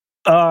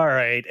All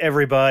right,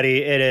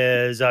 everybody. It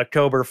is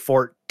October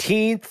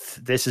 14th.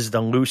 This is the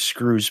Loose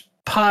Screws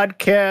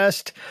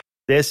podcast.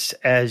 This,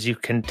 as you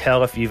can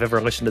tell if you've ever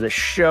listened to the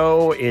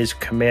show, is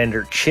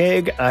Commander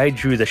Chig. I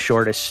drew the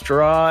shortest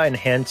straw, and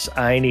hence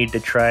I need to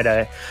try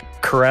to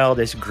corral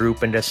this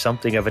group into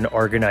something of an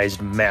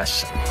organized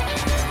mess.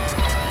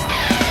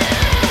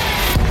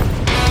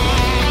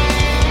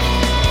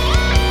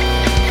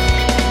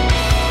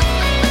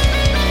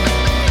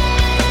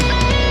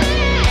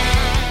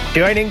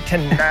 Joining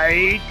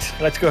tonight,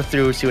 let's go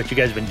through, see what you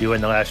guys have been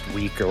doing the last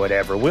week or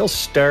whatever. We'll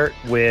start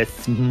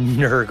with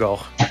Nurgle.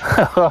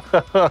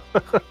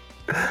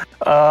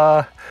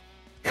 I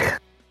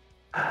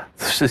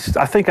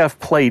think I've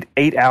played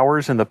 8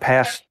 hours in the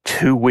past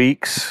 2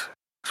 weeks.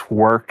 It's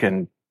work,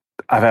 and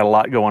I've had a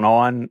lot going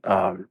on.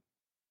 And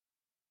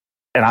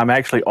I'm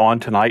actually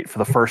on tonight for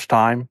the first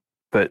time,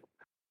 but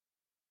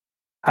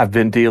I've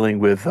been dealing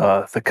with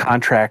the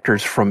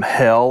contractors from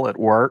hell at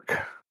work.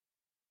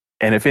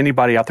 And if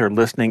anybody out there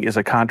listening is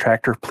a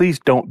contractor, please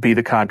don't be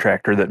the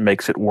contractor that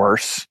makes it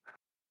worse.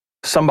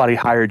 Somebody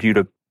hired you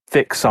to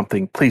fix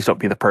something. Please don't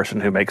be the person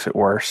who makes it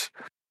worse.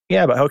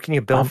 Yeah, but how can you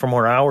bill for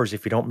more hours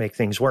if you don't make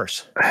things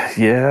worse?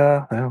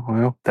 Yeah,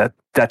 well,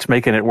 that's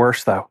making it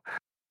worse, though.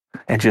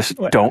 And just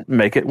don't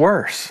make it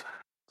worse.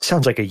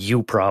 Sounds like a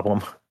you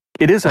problem.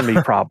 It is a me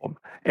problem.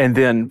 And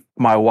then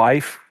my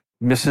wife,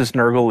 Mrs.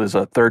 Nurgle, is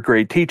a third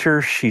grade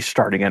teacher. She's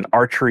starting an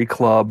archery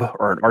club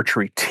or an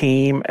archery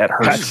team at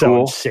her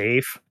school. Sounds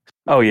safe.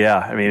 Oh, yeah.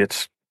 I mean,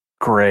 it's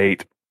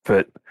great.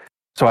 But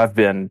so I've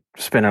been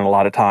spending a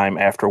lot of time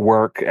after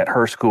work at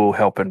her school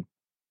helping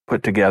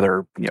put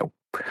together,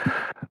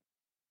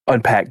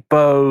 unpack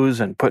bows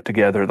and put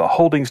together the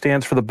holding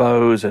stands for the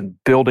bows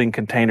and building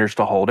containers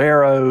to hold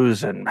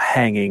arrows and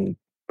hanging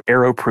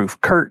arrow-proof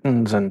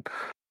curtains. And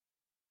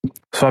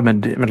so I've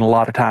been a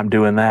lot of time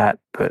doing that.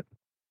 But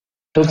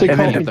don't they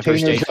call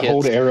containers that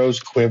hold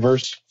arrows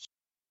quivers?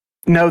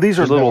 No, these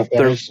are little.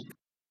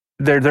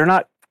 They're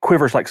not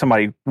quivers like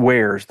somebody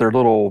wears. They're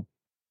little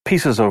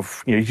pieces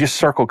of you just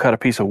circle cut a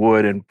piece of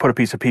wood and put a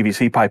piece of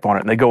PVC pipe on it,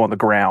 and they go on the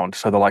ground.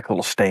 So they're like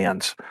little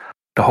stands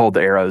to hold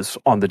the arrows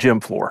on the gym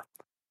floor.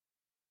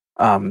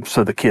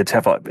 So the kids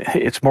have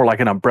it's more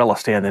like an umbrella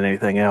stand than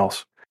anything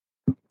else.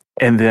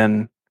 And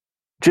then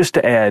just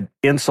to add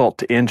insult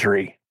to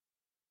injury,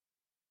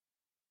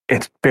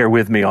 bear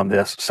with me on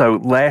this. So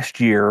last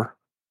year,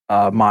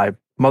 my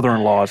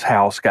mother-in-law's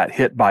house got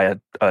hit by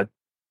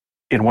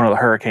in one of the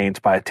hurricanes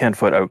by a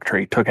 10-foot oak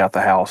tree, took out the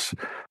house.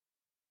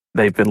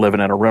 They've been living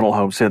in a rental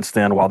home since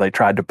then while they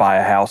tried to buy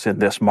a house in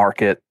this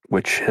market,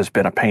 which has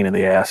been a pain in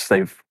the ass.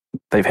 They've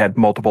had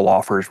multiple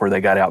offers where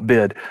they got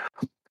outbid,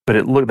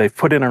 but they've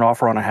put in an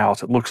offer on a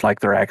house. It looks like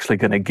they're actually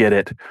going to get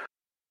it.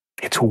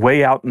 It's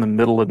way out in the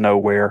middle of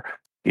nowhere.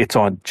 It's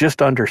on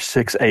just under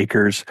 6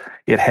 acres.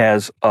 It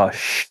has a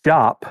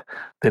shop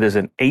that is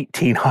an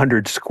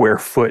 1,800 square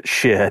foot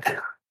shed.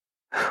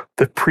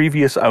 The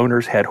previous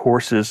owners had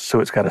horses,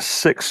 so it's got a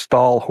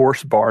 6-stall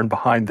horse barn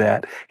behind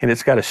that, and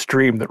it's got a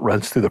stream that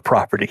runs through the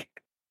property.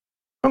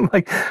 I'm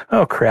like,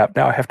 oh crap,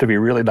 now I have to be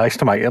really nice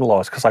to my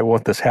in-laws because I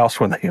want this house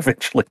when they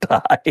eventually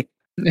die.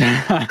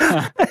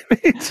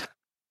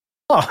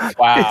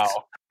 Wow.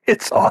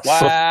 It's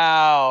awesome.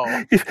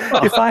 Wow. If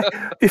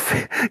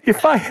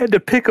I had to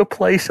pick a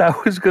place I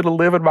was going to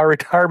live in my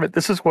retirement,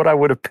 this is what I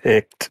would have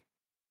picked.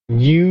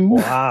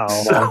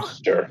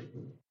 Monster.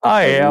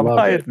 I am.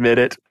 I admit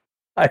it.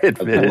 I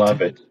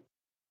love it.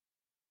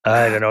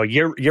 I don't know.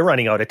 You're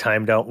running out of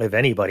time to outlive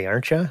anybody,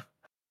 aren't you?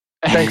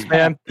 Thanks,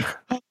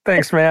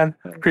 man.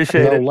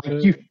 Appreciate it.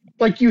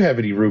 Like you have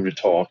any room to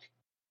talk.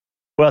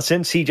 Well,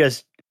 since he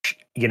just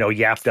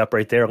yapped up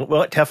right there, well,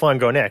 let Teflon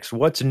go next.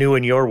 What's new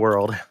in your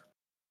world?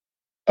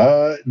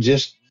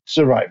 Just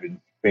surviving.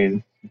 I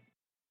mean,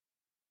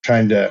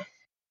 trying to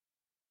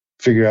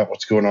figure out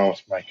what's going on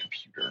with my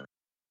computer.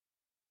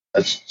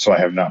 So I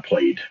have not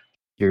played.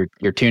 You're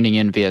tuning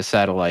in via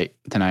satellite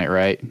tonight,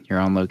 right? You're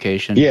on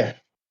location. Yeah.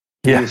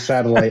 Via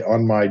satellite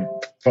on my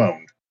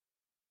phone.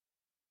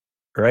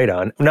 Right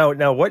on.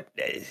 Now, what?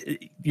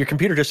 Your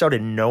computer just out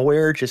of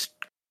nowhere just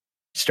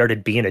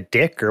started being a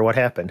dick, or what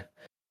happened?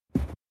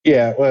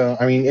 Yeah. Well,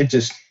 I mean,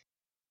 it's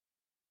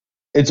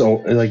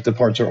old. Like the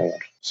parts are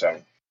old, so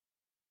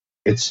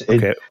it's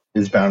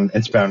bound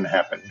to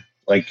happen.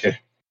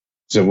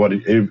 So what?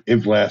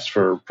 It lasts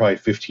for probably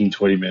 15,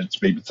 20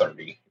 minutes, maybe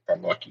 30 if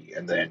I'm lucky,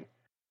 and then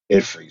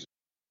it freezes.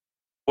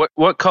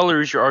 What color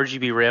is your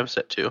RGB RAM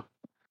set to?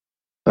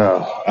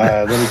 Oh,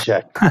 let me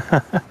check.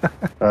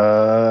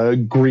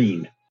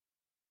 Green.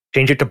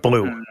 Change it to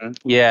blue. Mm-hmm.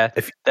 Yeah.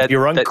 If you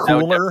run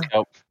cooler,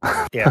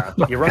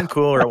 you run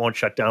cooler, it won't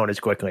shut down as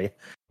quickly.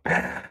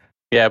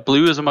 Yeah,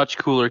 blue is a much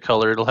cooler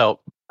color. It'll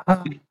help.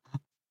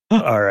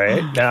 All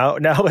right. Now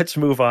let's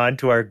move on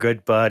to our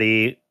good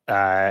buddy,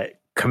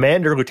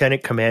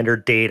 Lieutenant Commander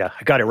Data.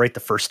 I got it right the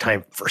first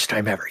time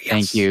ever.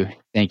 Yes.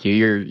 Thank you.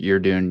 You're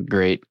doing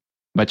great.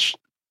 Much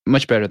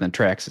better than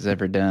Trax has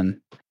ever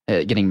done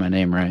at getting my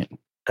name right.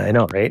 I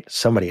know, right?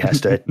 Somebody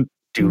has to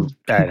do.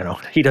 I don't know.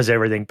 He does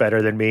everything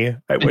better than me.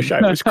 I wish I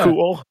was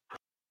cool.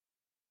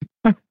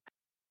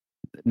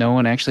 no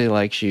one actually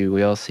likes you.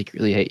 We all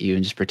secretly hate you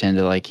and just pretend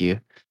to like you.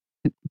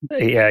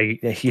 Yeah,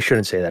 you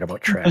shouldn't say that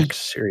about Trax.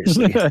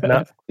 Seriously.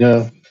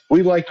 No,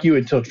 we like you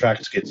until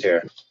Trax gets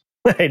here.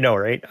 I know,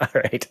 right? All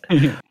right.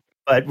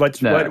 But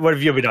what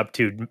have you been up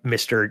to,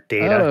 Mr.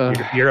 Data?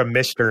 You're a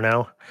Mister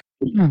now.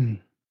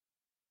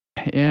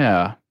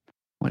 Yeah.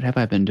 What have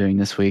I been doing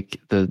this week?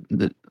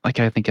 The like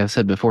I think I've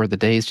said before, the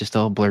days just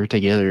all blur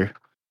together.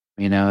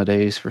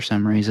 Nowadays for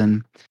some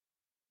reason.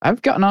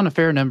 I've gotten on a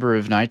fair number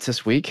of nights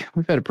this week.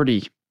 We've had a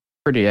pretty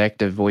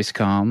active voice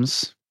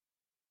comms.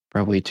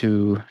 Probably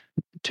two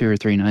or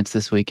three nights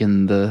this week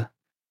in the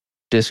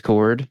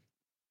Discord.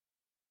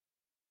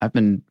 I've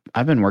been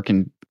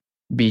working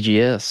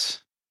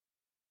BGS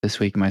this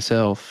week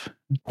myself.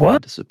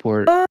 What? To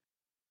support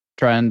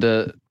trying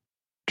to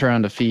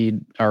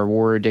feed our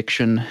war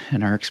addiction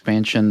and our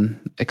expansion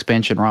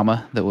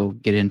Rama that we'll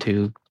get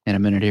into in a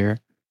minute here.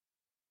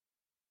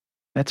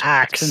 That's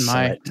been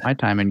my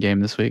time in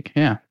game this week.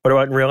 Yeah. What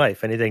about in real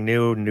life? Anything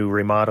new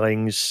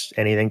remodelings,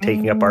 anything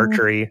taking up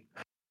archery?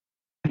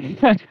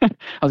 I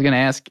was going to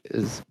ask,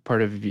 as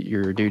part of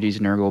your duties,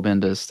 Nurgle, been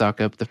to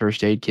stock up the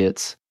first aid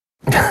kits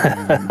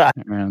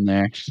around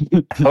there?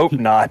 Hope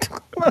not.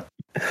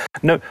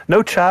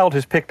 No child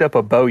has picked up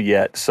a bow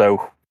yet,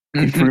 so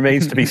it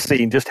remains to be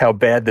seen just how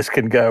bad this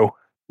can go.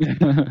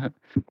 Yeah,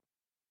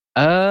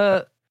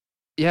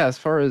 as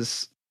far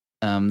as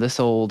this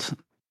old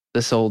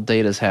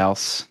Data's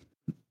house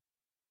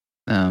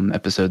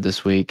episode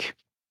this week,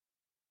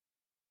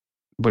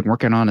 been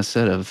working on a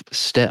set of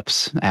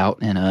steps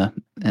out in a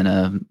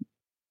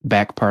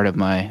back part of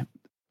my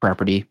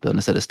property, building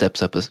a set of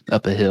steps up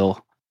a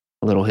hill,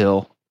 a little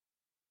hill.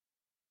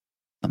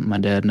 Something my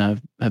dad and I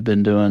have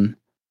been doing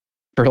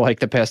for like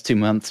the past 2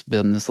 months,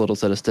 building this little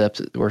set of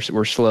steps.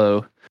 We're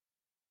slow,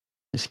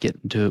 just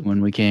getting to it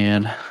when we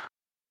can.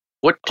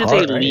 What do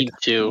they lead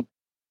to?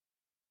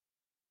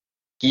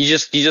 You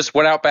just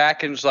went out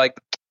back and was like,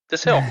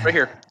 this hill right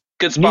here,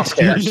 good spot.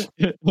 Stairs.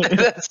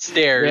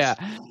 Stairs. Yeah,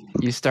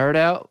 you start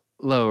out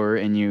lower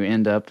and you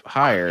end up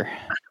higher.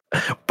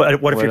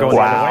 But what if you're going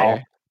the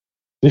other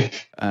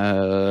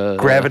way?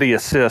 Gravity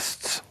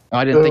assists.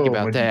 I didn't think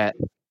about that.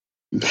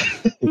 We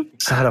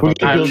got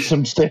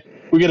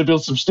to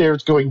build some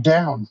stairs going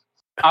down.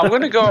 I'm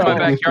going to go in my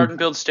backyard and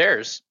build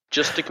stairs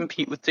just to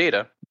compete with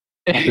Data.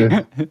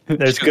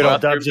 There's good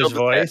old Dubs'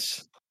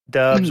 voice.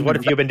 Dubs, what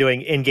have you been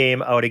doing in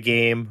game, out of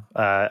game,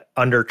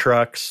 under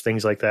trucks,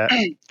 things like that?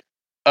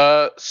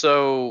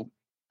 So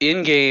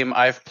in game,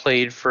 I've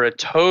played for a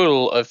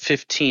total of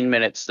 15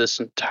 minutes this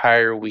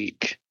entire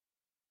week.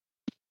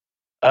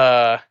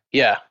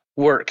 Yeah,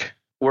 work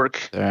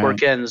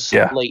ends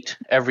late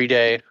every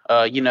day.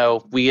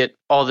 We get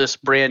all this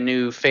brand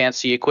new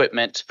fancy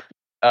equipment.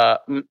 A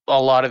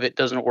lot of it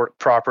doesn't work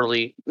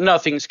properly.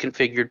 Nothing's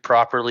configured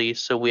properly,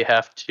 so we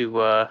have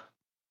to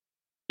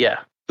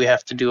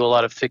do a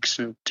lot of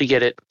fixing to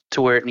get it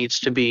to where it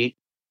needs to be.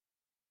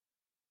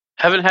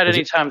 Haven't had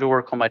any time to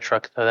work on my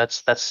truck though.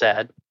 That's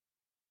sad.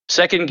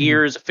 Second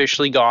gear is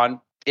officially gone.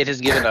 It has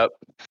given up.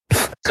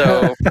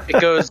 So it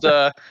goes.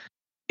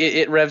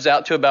 It revs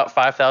out to about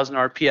 5,000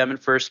 RPM in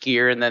first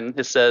gear, and then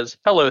it says,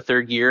 "Hello,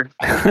 third gear."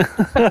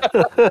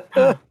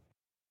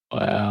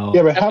 Wow.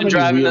 Yeah, but how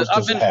many wheels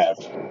does it have?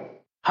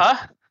 Huh?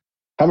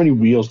 How many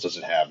wheels does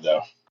it have,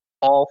 though?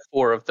 All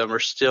 4 of them are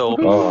still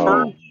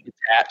firmly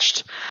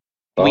attached.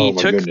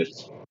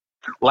 Goodness.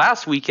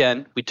 Last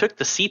weekend, we took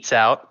the seats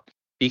out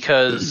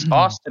because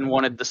Austin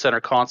wanted the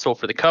center console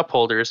for the cup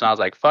holders, and I was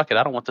like, fuck it,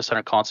 I don't want the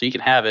center console, you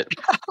can have it.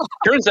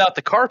 Turns out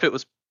the carpet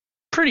was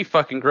pretty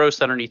fucking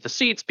gross underneath the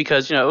seats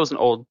because, it was an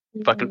old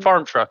fucking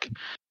farm truck.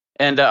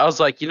 And I was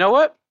like, you know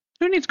what?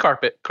 Who needs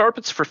carpet?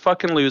 Carpet's for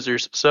fucking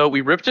losers. So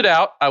we ripped it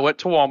out. I went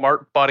to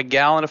Walmart, bought a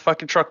gallon of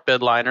fucking truck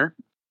bed liner,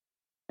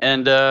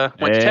 and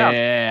went to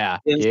town.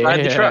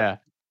 Inside the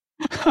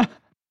truck.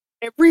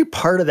 Every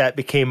part of that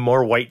became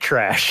more white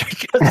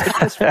trash.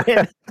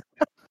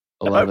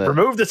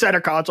 Remove the center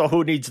console.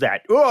 Who needs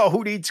that? Oh,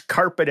 who needs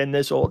carpet in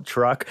this old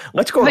truck?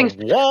 Let's go to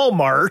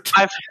Walmart.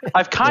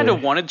 I've kind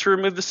of wanted to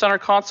remove the center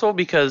console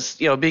because,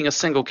 being a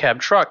single cab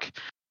truck,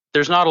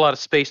 there's not a lot of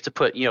space to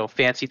put,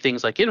 fancy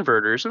things like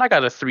inverters. And I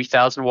got a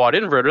 3,000 watt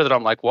inverter that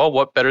I'm like, well,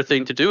 what better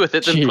thing to do with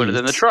it than put it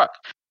in the truck?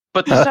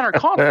 But the center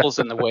console's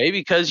in the way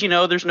because,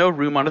 there's no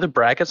room under the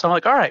brackets. So I'm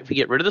like, all right, we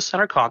get rid of the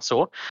center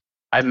console.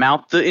 I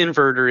mount the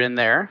inverter in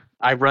there.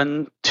 I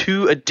run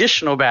 2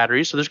 additional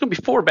batteries. So there's going to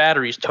be 4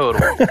 batteries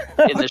total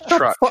in this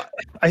truck. All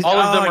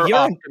of them are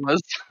Optimas.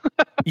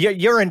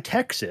 You're in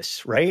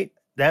Texas, right?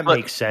 That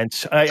makes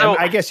sense.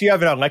 I guess you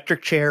have an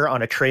electric chair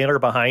on a trailer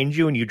behind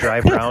you and you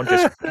drive around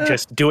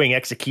just doing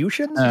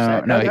executions? Is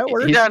that how that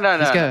works?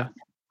 No.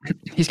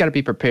 He's got to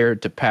be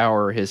prepared to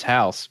power his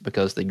house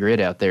because the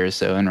grid out there is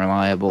so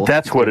unreliable.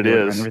 That's what it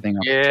is.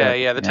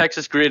 The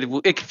Texas grid,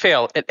 it could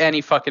fail at any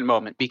fucking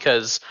moment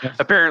because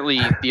apparently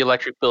the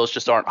electric bills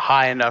just aren't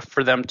high enough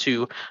for them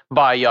to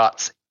buy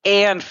yachts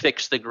and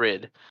fix the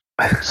grid.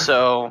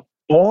 So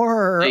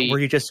Or were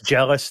you just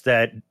jealous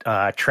that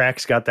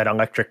Trax got that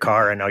electric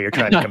car and now you're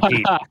trying to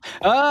compete?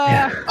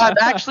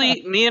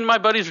 Actually, me and my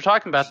buddies were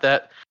talking about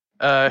that.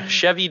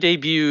 Chevy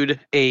debuted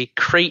a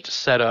crate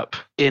setup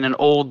in an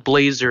old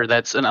Blazer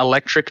that's an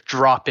electric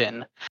drop-in.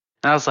 And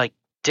I was like,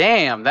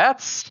 damn,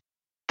 that's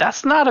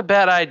not a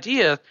bad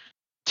idea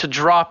to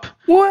drop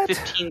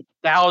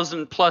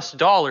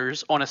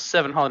 $15,000+ on a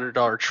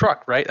 $700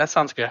 truck, right? That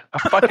sounds like a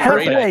fucking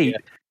great idea.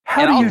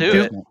 How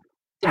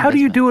do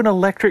you do an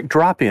electric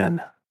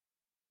drop-in?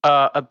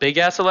 A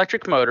big-ass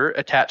electric motor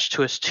attached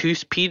to a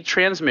 2-speed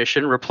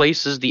transmission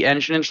replaces the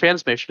engine and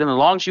transmission, and as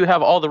long as you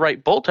have all the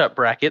right bolt-up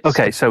brackets,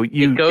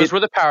 it goes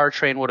where the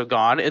powertrain would have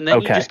gone, and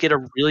then you just get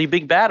a really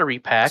big battery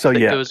pack that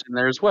goes in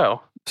there as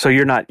well. So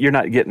you're not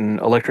getting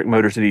electric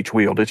motors at each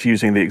wheel. It's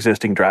using the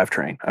existing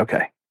drivetrain.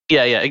 Okay.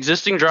 Yeah.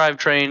 Existing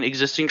drivetrain,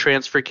 existing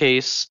transfer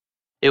case.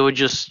 It would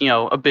just,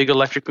 a big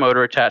electric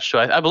motor attached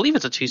to it. I believe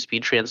it's a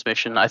 2-speed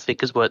transmission, I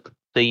think is what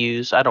they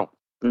use. I don't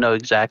know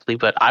exactly,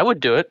 but I would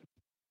do it.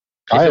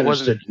 I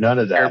understood none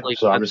of that,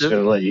 so I'm just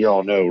going to let you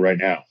all know right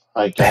now.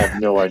 I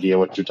have no idea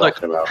what you're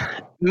talking about.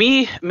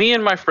 Me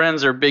and my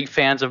friends are big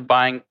fans of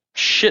buying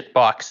shit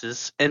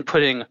boxes and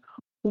putting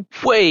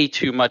way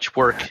too much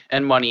work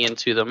and money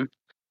into them.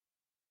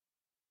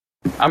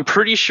 I'm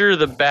pretty sure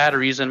the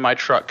batteries in my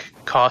truck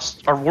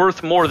are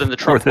worth more than the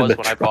truck was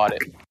when I bought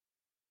it.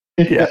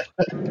 Yeah.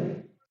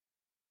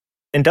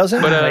 And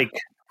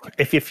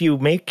if you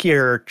make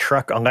your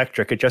truck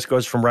electric, it just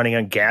goes from running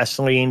on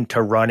gasoline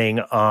to running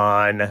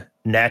on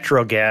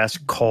natural gas,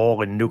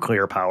 coal, and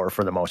nuclear power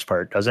for the most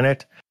part, doesn't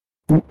it?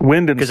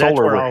 Wind and solar. Because that's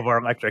where all of our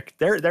electric.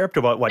 They're up to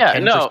about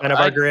 10% of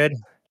our grid.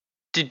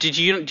 Do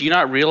you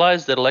not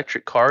realize that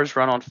electric cars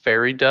run on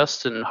fairy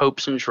dust and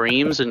hopes and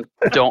dreams and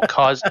don't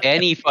cause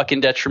any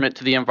fucking detriment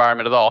to the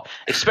environment at all?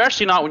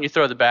 Especially not when you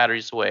throw the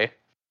batteries away.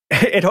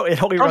 It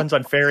only runs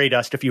on fairy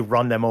dust if you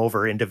run them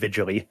over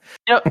individually.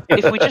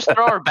 If we just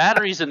throw our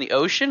batteries in the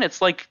ocean,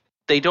 it's like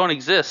they don't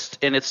exist,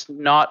 and it's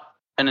not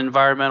an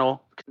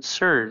environmental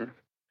concern.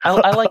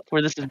 I like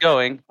where this is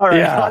going. All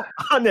right,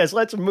 on this,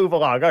 let's move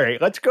along. All right,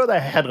 let's go to the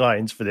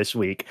headlines for this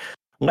week.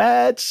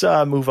 Let's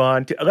move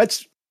on to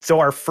So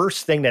our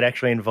first thing that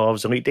actually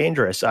involves Elite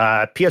Dangerous,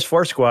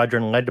 PS4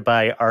 Squadron, led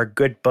by our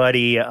good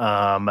buddy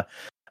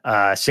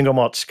Single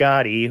Malt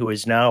Scotty, who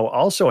is now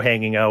also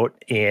hanging out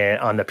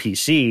on the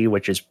PC,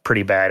 which is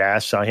pretty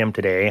badass. Saw him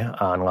today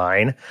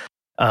online.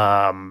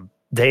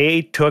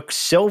 They took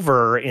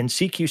silver in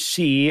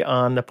CQC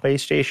on the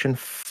PlayStation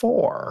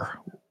 4.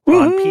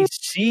 On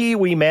PC,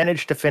 we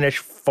managed to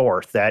finish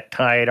 4th. That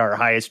tied our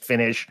highest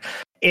finish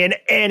in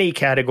any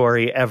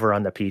category ever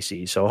on the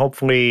PC. So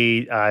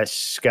hopefully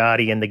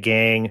Scotty and the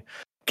gang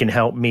can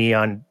help me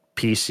on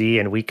PC,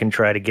 and we can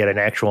try to get an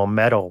actual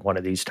medal one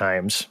of these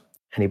times.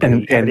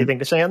 Anybody have anything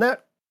to say on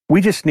that?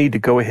 We just need to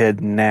go ahead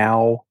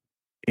now,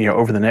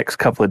 over the next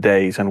couple of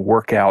days and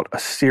work out a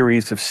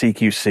series of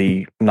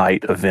CQC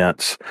night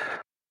events,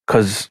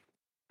 because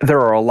there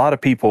are a lot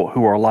of people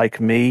who are like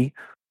me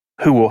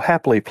who will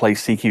happily play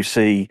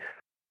CQC,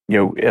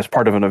 as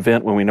part of an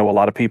event when we know a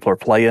lot of people are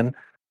playing,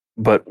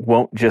 but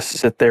won't just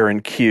sit there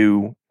and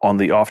queue on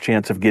the off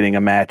chance of getting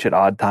a match at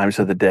odd times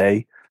of the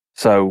day.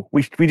 So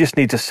we just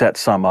need to set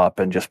some up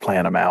and just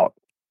plan them out.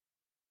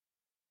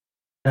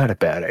 Not a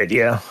bad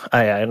idea.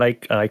 I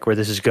like where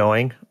this is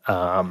going.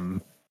 I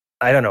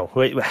don't know.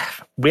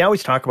 We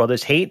always talk about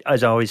this. Hate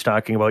is always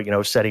talking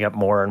about, setting up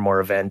more and more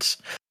events.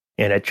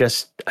 And it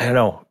just, I don't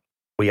know.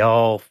 We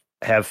all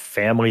have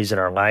families and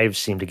our lives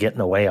seem to get in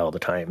the way all the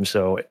time.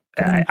 So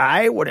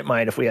I wouldn't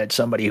mind if we had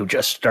somebody who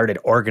just started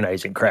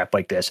organizing crap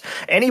like this.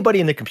 Anybody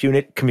in the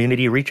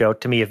community, reach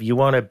out to me if you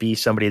want to be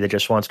somebody that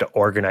just wants to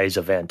organize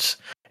events.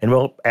 And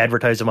we'll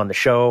advertise them on the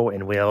show,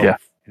 and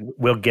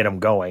we'll get them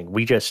going.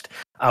 We just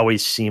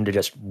always seem to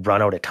just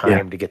run out of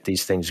time to get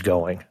these things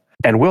going.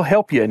 And we'll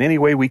help you in any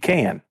way we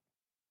can.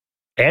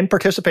 And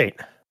participate.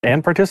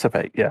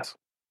 Yes.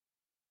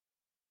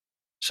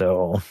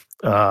 So,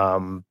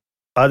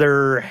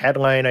 other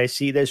headline I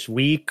see this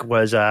week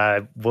was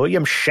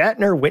William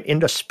Shatner went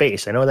into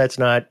space. I know that's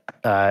not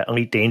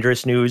Elite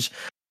Dangerous news,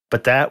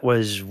 but that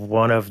was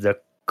one of the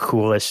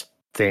coolest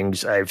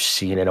things I've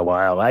seen in a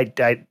while. I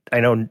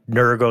know,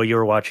 Nurgle, you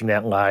were watching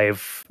that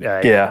live.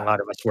 A lot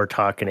of us were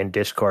talking in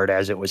Discord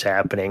as it was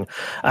happening.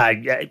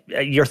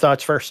 Your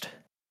thoughts first.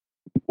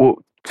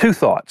 Well, 2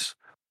 thoughts.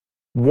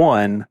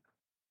 One,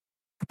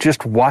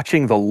 just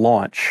watching the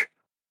launch,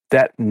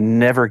 that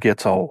never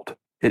gets old.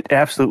 It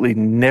absolutely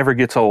never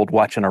gets old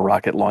watching a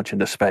rocket launch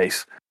into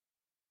space.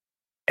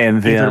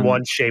 And then even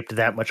one shaped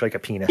that much like a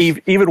penis.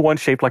 Even one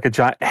shaped like a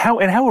giant.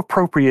 How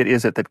appropriate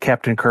is it that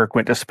Captain Kirk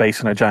went to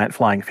space in a giant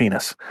flying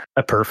penis?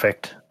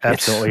 Perfect.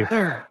 Absolutely.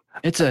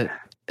 It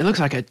looks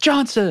like a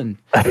Johnson.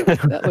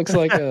 That looks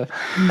like a.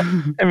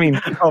 I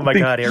mean, oh my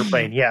God,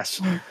 airplane.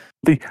 Yes.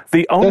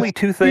 The only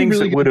 2 things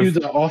really that would have do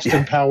the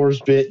Austin Powers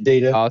bit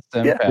data.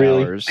 Austin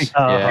Powers.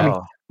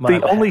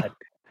 Really?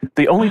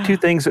 The only 2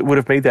 things that would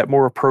have made that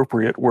more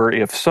appropriate were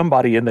if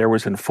somebody in there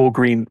was in full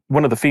green,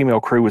 one of the female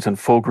crew was in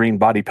full green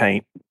body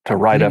paint to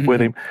ride up with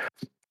him.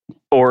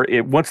 Or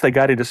once they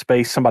got into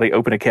space, somebody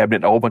opened a cabinet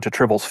and a whole bunch of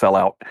tribbles fell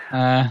out.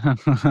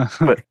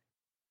 But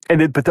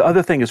the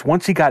other thing is,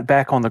 once he got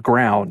back on the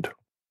ground,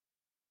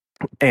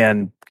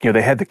 and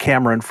they had the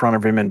camera in front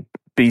of him, and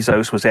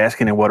Bezos was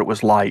asking him what it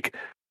was like.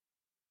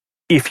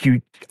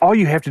 All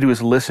you have to do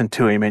is listen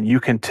to him, and you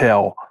can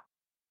tell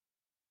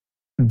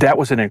that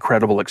was an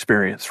incredible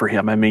experience for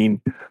him. I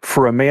mean,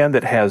 for a man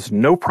that has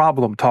no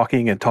problem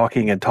talking and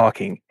talking and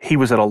talking, he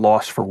was at a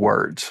loss for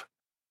words.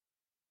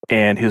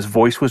 And his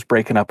voice was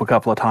breaking up a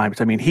couple of times.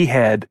 I mean, he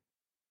had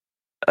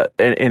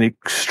an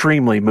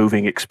extremely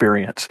moving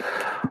experience.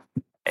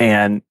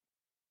 And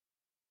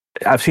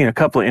I've seen a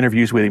couple of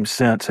interviews with him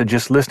since, and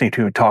just listening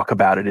to him talk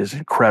about it is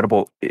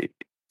incredible.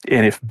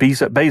 And if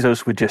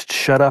Bezos would just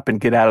shut up and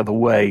get out of the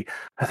way,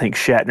 I think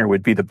Shatner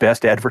would be the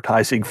best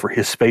advertising for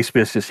his space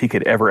business he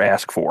could ever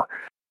ask for.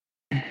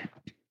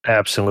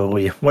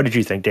 Absolutely. What did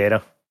you think,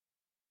 Data?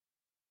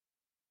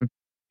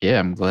 Yeah,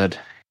 I'm glad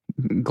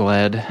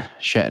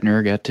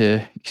Shatner got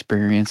to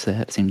experience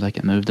that. It seems like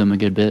it moved him a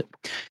good bit.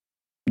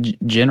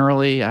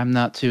 Generally, I'm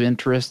not too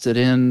interested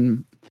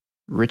in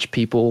rich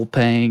people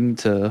paying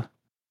to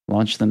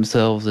launch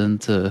themselves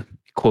into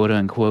quote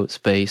unquote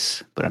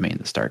space, but I mean,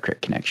 the Star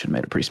Trek connection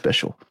made it pretty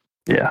special.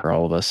 Yeah, for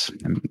all of us.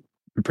 I'm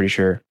pretty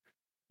sure.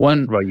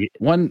 One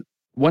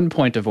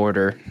point of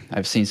order.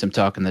 I've seen some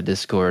talk in the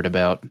Discord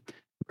about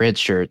red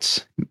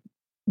shirts,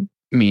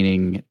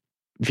 meaning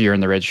if you're in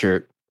the red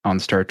shirt on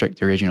Star Trek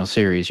the original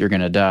series, you're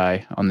going to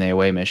die on the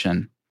away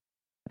mission.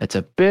 It's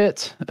a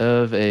bit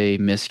of a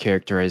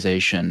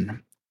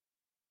mischaracterization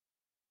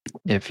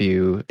if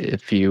you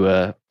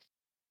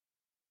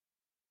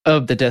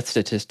of the death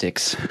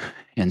statistics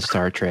in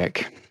Star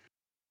Trek.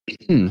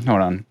 Hold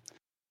on.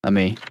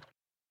 I'm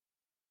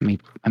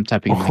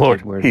typing in the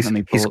keyboard.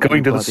 He's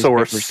going to the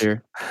source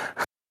here.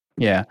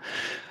 Yeah.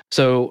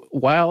 So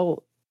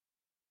while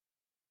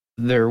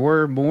there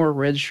were more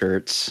red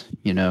shirts,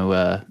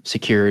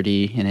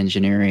 security and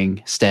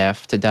engineering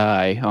staff to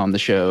die on the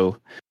show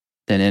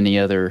than any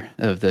other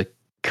of the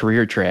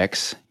career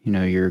tracks,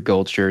 your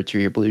gold shirts or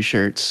your blue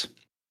shirts.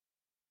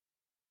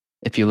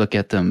 If you look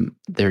at them,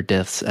 their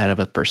deaths out of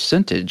a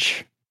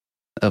percentage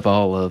of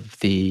all of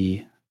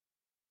the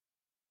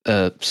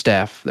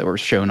staff that were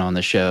shown on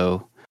the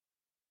show,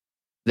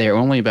 they're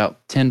only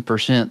about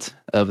 10%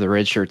 of the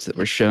red shirts that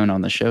were shown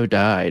on the show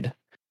died,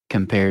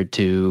 compared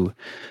to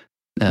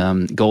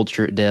gold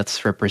shirt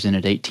deaths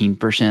represented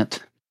 18%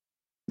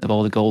 of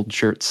all the gold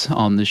shirts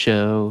on the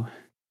show.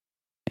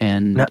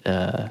 And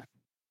now,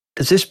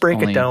 does this break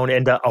it down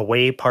into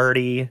away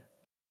party,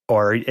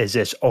 or is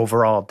this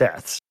overall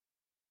deaths?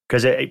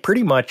 Because it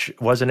pretty much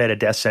wasn't it a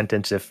death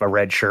sentence if a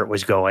red shirt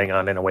was going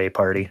on an away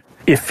party.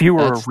 If you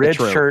were a red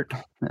shirt,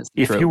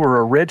 you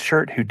were a red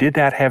shirt who did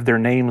not have their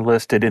name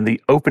listed in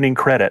the opening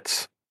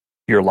credits,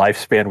 your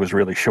lifespan was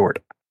really short.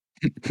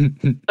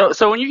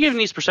 So when you're giving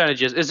these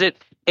percentages, is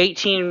it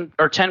 18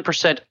 or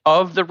 10%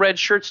 of the red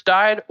shirts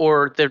died,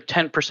 or the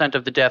 10%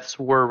 of the deaths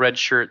were red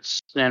shirts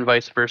and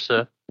vice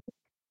versa,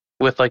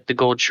 with like the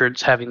gold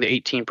shirts having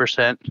the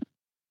 18%?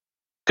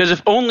 Because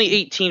if only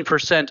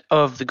 18%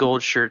 of the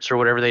gold shirts or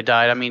whatever they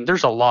died, I mean,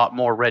 there's a lot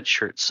more red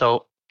shirts.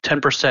 So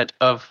 10%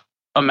 of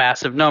a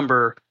massive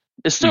number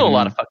is still a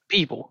lot of fucking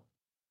people.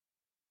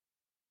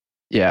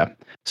 Yeah.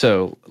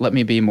 So let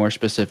me be more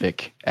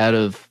specific. Out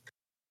of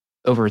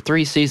over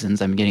 3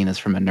 seasons, I'm getting this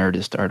from a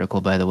Nerdist article,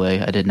 by the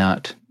way. I did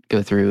not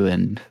go through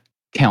and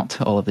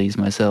count all of these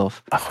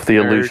myself. Oh, the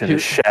illusion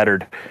is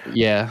shattered.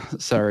 Yeah,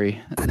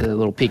 sorry. A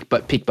little peek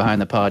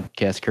behind the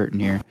podcast curtain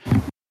here.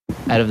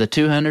 Out of the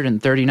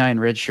 239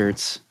 red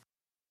shirts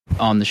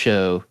on the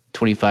show,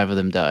 25 of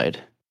them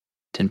died.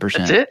 10%.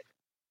 That's it?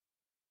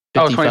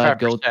 55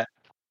 gold.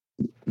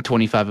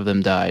 25 of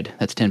them died.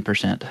 That's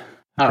 10%,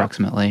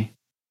 approximately.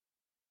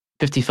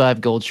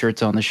 55 gold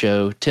shirts on the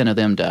show, 10 of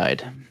them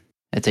died.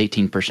 That's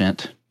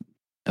 18%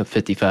 of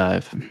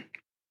 55.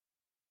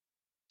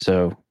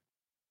 So,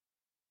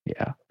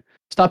 yeah.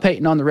 Stop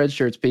hating on the red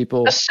shirts,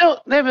 people.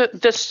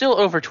 That's still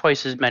over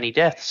twice as many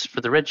deaths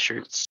for the red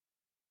shirts.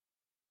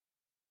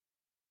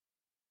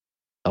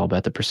 All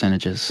about the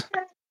percentages.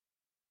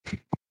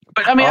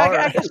 But I mean,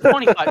 I guess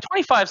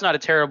 25 is not a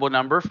terrible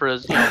number for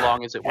as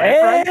long as it went.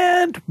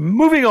 And right?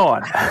 Moving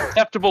on.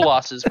 Acceptable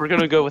losses. We're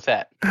going to go with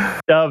that.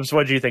 Dubs,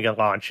 what do you think of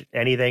launch?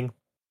 Anything?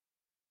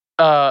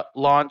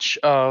 Launch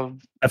of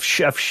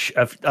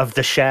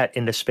the Shat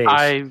into space.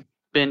 I've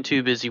been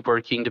too busy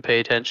working to pay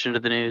attention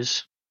to the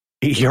news.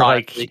 You're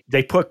like,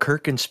 they put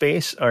Kirk in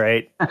space. All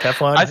right,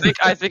 Teflon.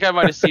 I think I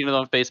might have seen it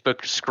on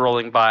Facebook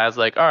scrolling by. I was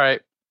like, all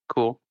right,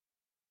 cool.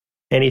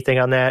 Anything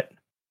on that?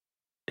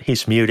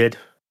 He's muted.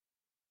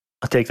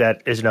 I'll take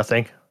that as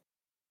nothing.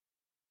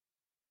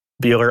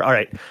 Bueller. All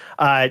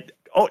right.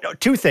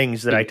 2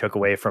 things that I took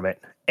away from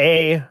it.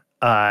 William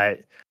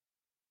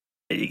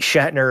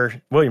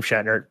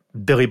Shatner,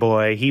 Billy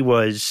Boy. He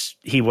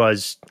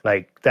was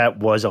like, that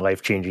was a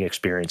life-changing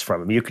experience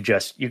from him. You could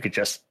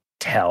just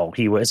tell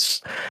he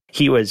was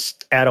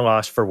at a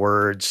loss for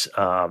words.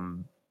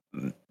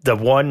 The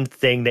one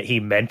thing that he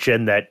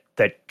mentioned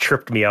that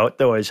tripped me out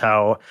though is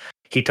how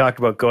he talked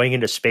about going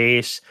into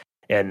space,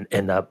 and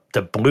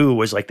the blue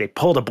was like they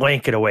pulled a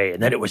blanket away,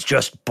 and then it was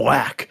just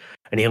black.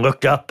 And he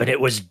looked up, and it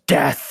was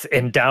death,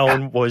 and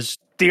down was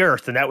the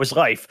Earth, and that was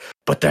life.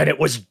 But then it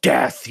was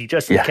death. He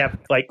just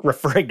kept like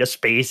referring to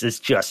space as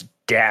just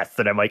death,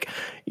 and I'm like,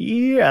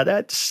 yeah,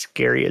 that's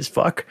scary as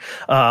fuck.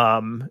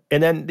 And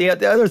then the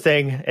other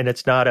thing, and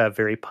it's not a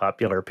very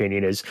popular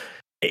opinion, is,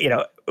 you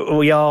know,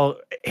 we all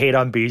hate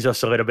on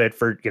Bezos a little bit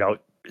for, you know,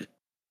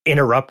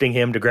 interrupting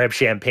him to grab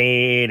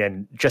champagne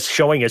and just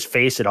showing his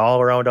face and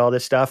all around all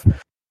this stuff.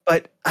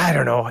 But I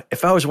don't know,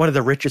 if I was one of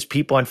the richest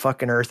people on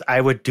fucking Earth,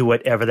 I would do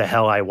whatever the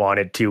hell I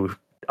wanted to.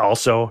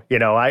 Also, you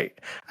know, I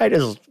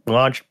just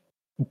launched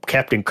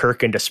Captain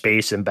Kirk into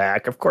space and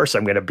back. Of course,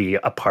 I'm going to be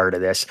a part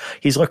of this.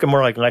 He's looking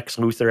more like Lex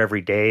Luthor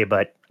every day,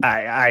 but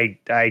I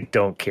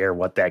don't care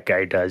what that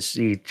guy does.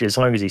 As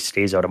long as he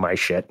stays out of my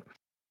shit.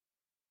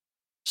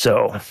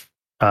 So,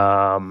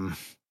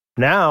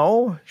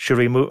 now should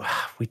we move?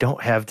 We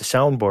don't have the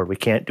soundboard. We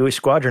can't do a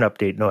squadron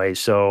update noise.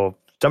 So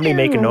somebody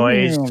make a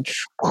noise.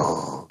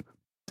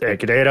 Take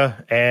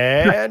data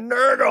and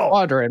Nurgle.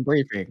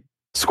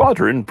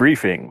 Squadron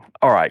briefing.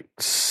 All right.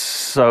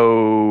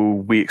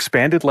 So we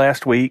expanded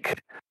last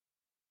week.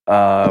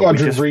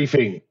 Squadron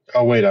briefing.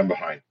 Oh, wait, I'm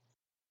behind.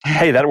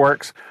 Hey, that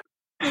works.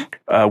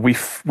 We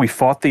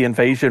fought the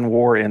invasion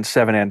war in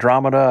 7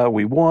 Andromeda.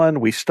 We won.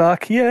 We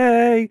stuck.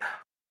 Yay!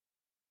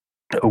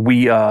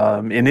 We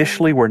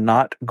initially were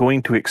not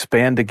going to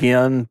expand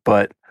again,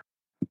 but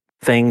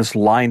things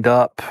lined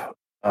up.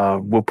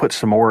 We'll put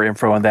some more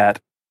info on that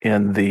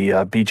in the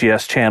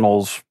BGS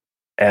channels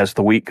as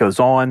the week goes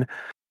on.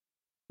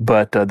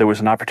 But there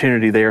was an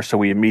opportunity there, so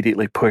we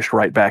immediately pushed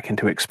right back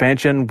into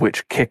expansion,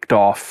 which kicked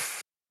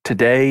off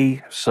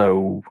today.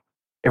 So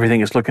everything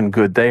is looking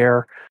good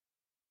there.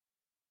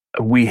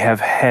 We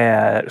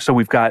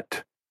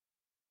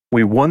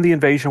won the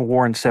invasion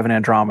war in 7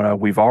 Andromeda.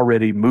 We've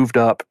already moved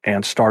up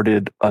and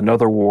started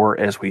another war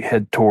as we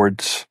head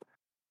towards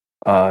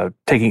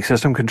taking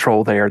system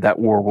control there. That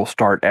war will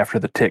start after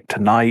the tick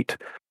tonight.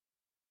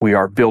 We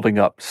are building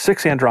up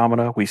 6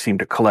 Andromeda. We seem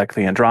to collect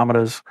the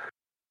Andromedas.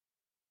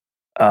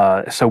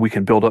 So we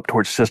can build up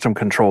towards system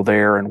control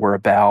there, and we're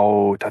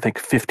about, I think,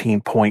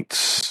 15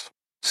 points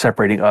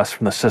separating us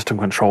from the system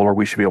controller.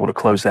 We should be able to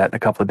close that in a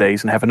couple of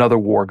days and have another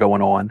war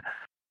going on.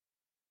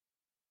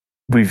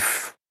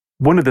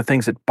 One of the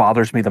things that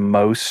bothers me the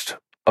most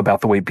about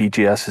the way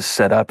BGS is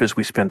set up is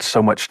we spend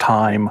so much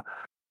time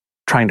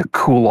trying to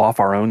cool off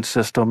our own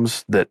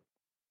systems that,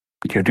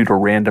 you know, due to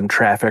random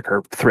traffic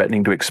or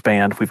threatening to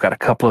expand. We've got a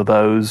couple of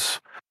those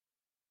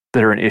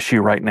that are an issue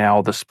right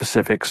now. The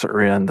specifics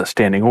are in the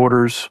standing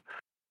orders.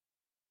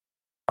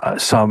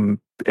 Just some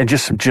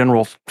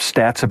general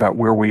stats about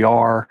where we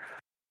are.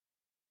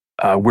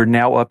 We're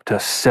now up to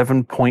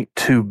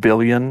 7.2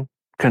 billion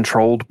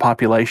controlled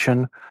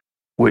population,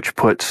 which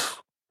puts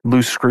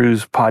Loose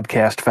Screws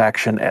podcast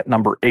faction at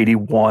number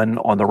 81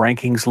 on the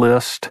rankings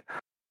list.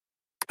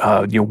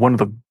 One of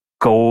the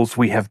goals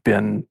we have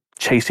been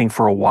chasing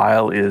for a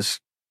while is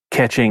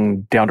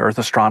catching Down to Earth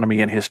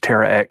Astronomy and his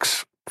Terra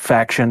X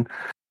faction.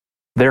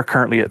 They're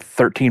currently at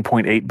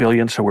 13.8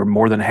 billion, so we're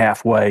more than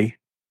halfway,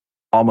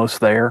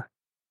 almost there.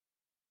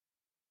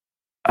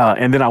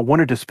 And then I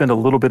wanted to spend a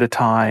little bit of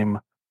time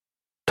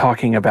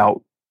talking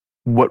about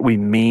what we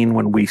mean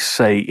when we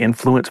say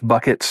influence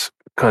buckets,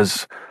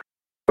 because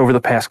over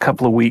the past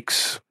couple of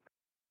weeks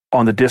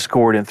on the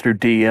Discord and through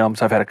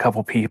DMs, I've had a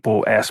couple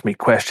people ask me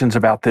questions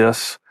about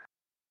this.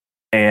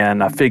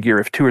 And I figure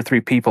if 2 or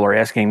 3 people are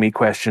asking me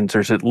questions,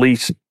 there's at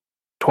least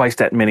twice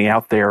that many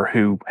out there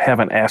who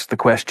haven't asked the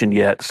question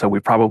yet. So we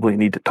probably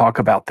need to talk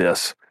about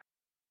this.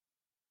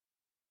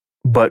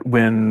 But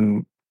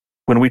when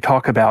we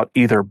talk about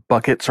either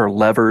buckets or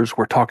levers,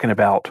 we're talking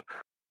about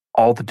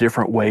all the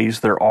different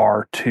ways there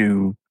are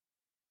to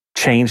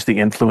change the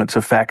influence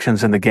of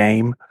factions in the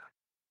game.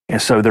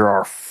 And so there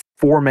are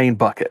 4 main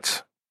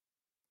buckets.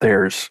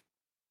 There's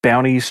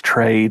bounties,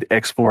 trade,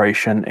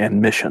 exploration,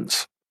 and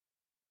missions.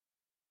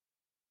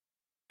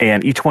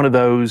 And each one of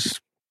those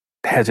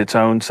has its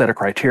own set of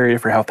criteria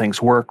for how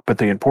things work. But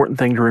the important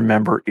thing to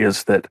remember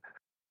is that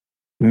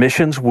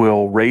missions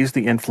will raise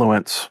the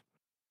influence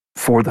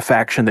for the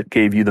faction that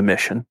gave you the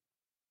mission.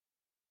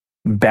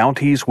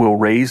 Bounties will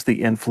raise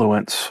the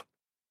influence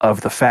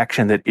of the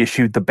faction that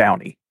issued the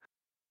bounty.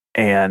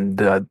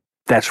 And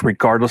that's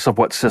regardless of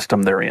what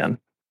system they're in.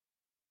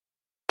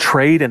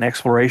 Trade and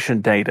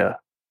exploration data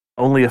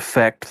only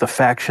affect the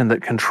faction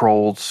that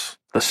controls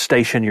the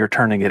station you're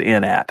turning it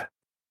in at.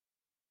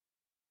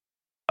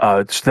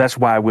 So that's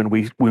why when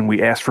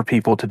we ask for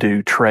people to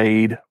do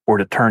trade or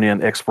to turn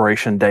in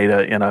exploration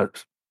data in a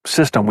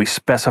system, we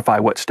specify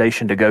what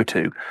station to go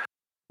to.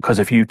 Because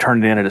if you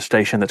turn it in at a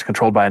station that's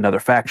controlled by another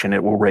faction,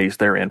 it will raise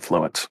their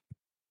influence.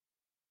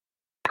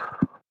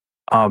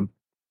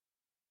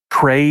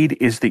 Trade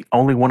is the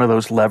only one of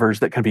those levers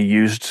that can be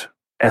used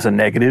as a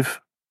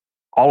negative.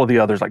 All of the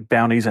others, like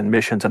bounties and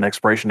missions and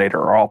exploration data,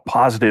 are all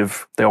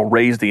positive. They'll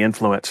raise the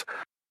influence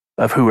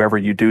of whoever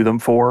you do them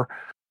for.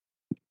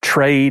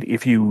 trade,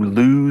 if you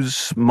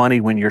lose money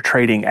when you're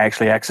trading,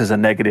 actually acts as a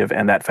negative,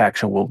 and that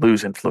faction will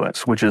lose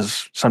influence, which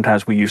is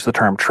sometimes we use the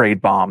term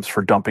trade bombs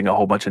for dumping a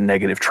whole bunch of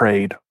negative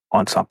trade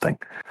on something.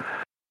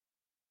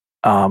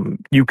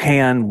 You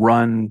can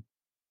run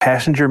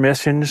passenger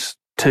missions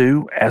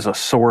too as a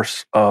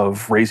source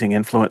of raising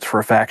influence for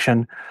a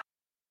faction.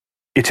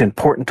 It's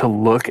important to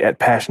look at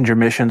passenger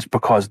missions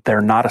because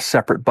they're not a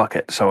separate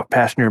bucket. So a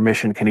passenger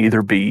mission can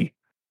either be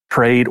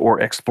trade or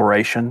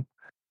exploration,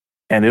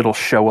 and it'll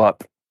show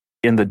up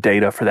in the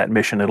data for that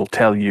mission. It'll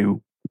show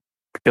you,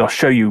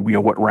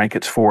 what rank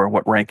it's for and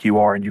what rank you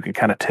are, and you can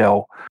kind of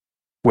tell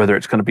whether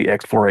it's going to be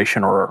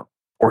exploration or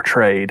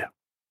trade.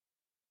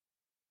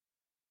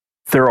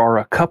 There are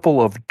a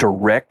couple of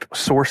direct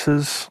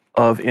sources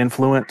of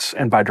influence,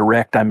 and by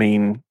direct I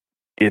mean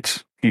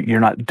you're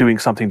not doing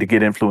something to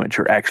get influence,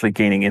 you're actually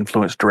gaining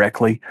influence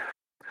directly.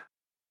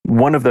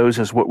 One of those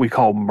is what we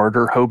call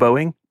murder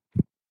hoboing,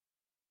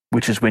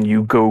 which is when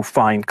you go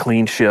find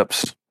clean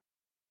ships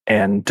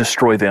and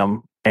destroy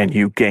them, and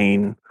you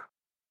gain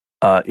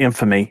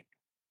infamy,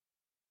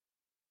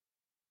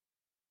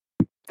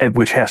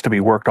 which has to be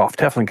worked off.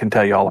 Teflon can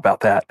tell you all about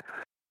that.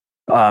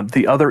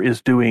 The other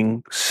is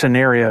doing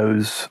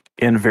scenarios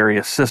in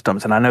various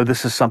systems, and I know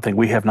this is something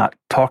we have not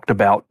talked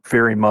about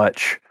very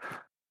much.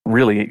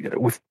 Really,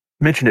 we've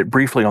mentioned it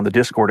briefly on the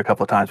Discord a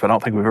couple of times, but I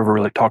don't think we've ever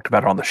really talked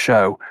about it on the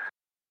show.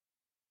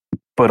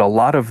 But a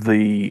lot of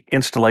the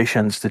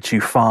installations that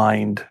you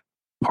find,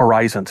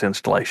 Horizons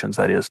installations,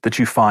 that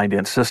you find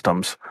in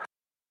systems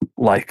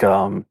like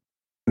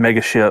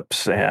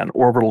megaships and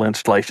orbital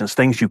installations,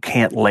 things you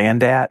can't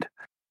land at,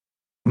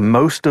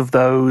 most of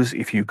those,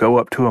 if you go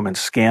up to them and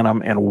scan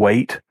them and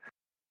wait,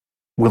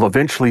 will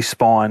eventually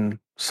spawn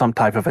some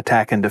type of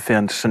attack and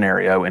defend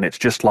scenario. And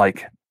it's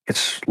like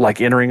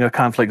entering a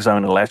conflict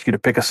zone. It'll ask you to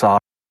pick a side.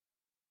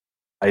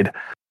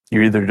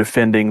 You're either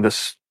defending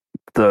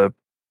the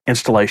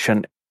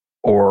installation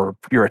or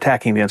you're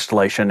attacking the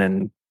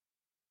installation.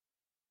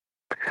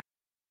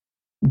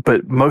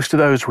 But most of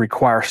those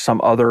require some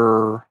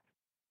other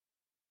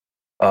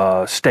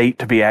state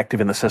to be active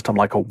in the system,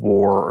 like a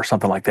war or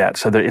something like that.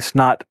 So that it's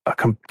not a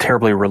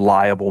terribly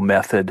reliable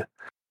method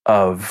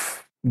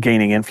of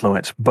gaining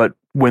influence. But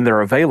when they're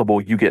available,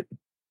 you get,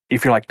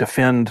 if you're like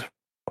defend,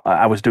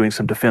 I was doing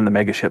some defend the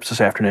megaships this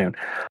afternoon.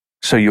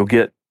 So you'll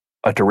get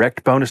a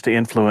direct bonus to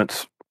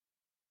influence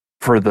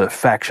for the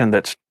faction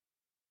that's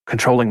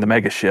controlling the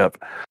megaship,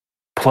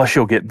 plus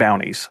you'll get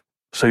bounties.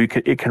 So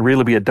it can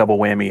really be a double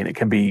whammy, and it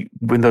can be,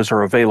 when those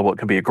are available, it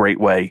can be a great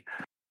way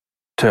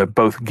to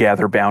both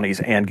gather bounties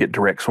and get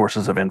direct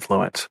sources of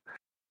influence.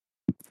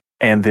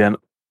 And then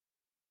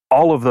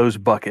all of those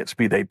buckets,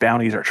 be they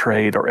bounties or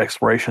trade or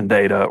exploration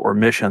data or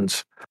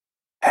missions,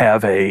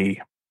 have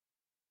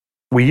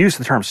we use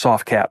the term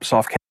soft cap.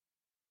 Soft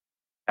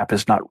cap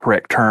is not the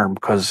correct term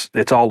because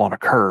it's all on a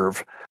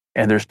curve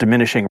and there's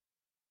diminishing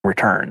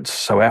returns.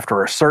 So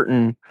after a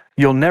certain,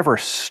 you'll never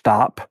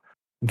stop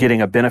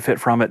getting a benefit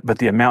from it, but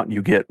the amount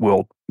you get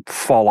will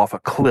fall off a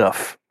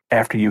cliff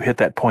after you hit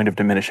that point of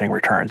diminishing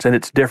returns. And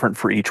it's different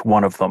for each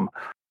one of them.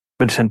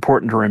 But it's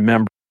important to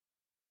remember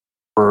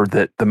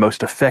that the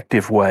most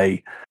effective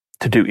way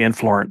to do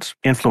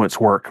influence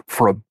work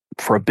for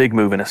a big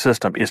move in a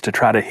system is to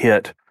try to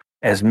hit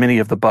as many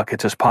of the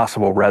buckets as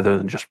possible rather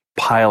than just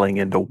piling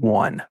into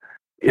one,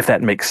 if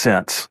that makes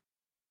sense.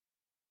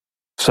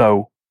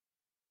 So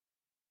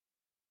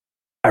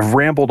I've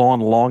rambled on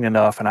long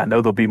enough, and I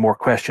know there'll be more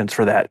questions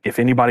for that. If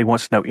anybody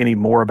wants to know any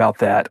more about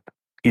that,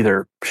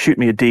 either shoot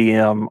me a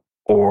DM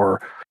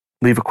or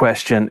leave a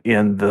question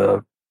in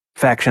the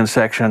faction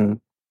section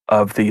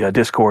of the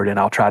Discord, and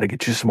I'll try to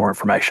get you some more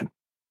information.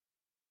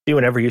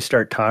 Whenever you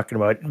start talking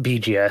about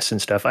BGS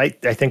and stuff, I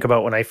think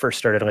about when I first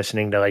started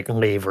listening to like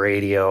Lave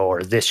Radio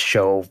or this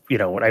show,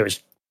 when I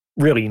was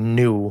really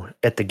new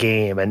at the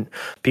game, and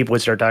people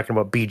would start talking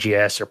about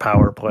BGS or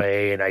Power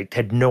Play, and I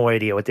had no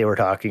idea what they were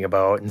talking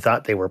about and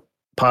thought they were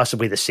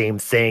possibly the same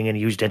thing and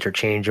used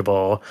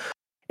interchangeable,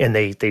 and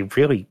they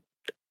really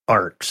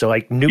aren't. So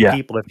like new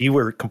people, if you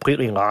were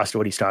completely lost at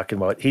what he's talking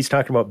about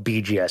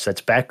BGS,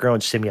 that's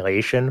background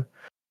simulation.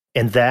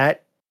 And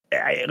that,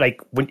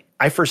 when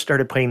I first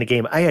started playing the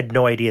game, I had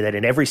no idea that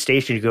in every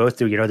station you go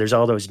through, there's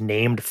all those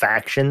named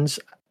factions.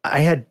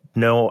 I had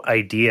no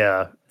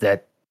idea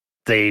that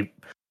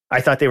I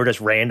thought they were just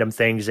random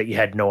things that you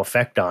had no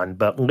effect on,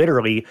 but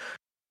literally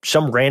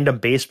some random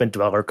basement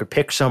dweller could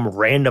pick some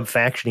random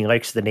faction he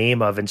likes the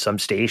name of in some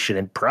station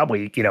and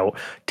probably,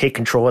 take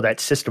control of that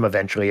system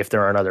eventually if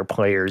there aren't other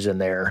players in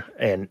there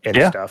and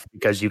stuff,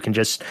 because you can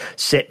just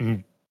sit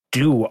and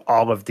do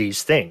all of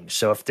these things.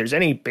 So if there's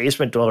any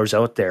basement dwellers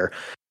out there,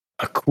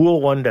 a cool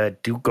one to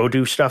go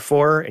do stuff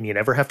for, and you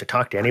never have to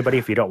talk to anybody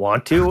if you don't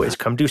want to, is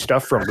come do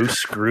stuff from Loose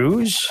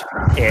Screws,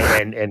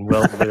 and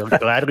we'll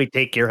gladly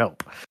take your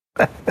help.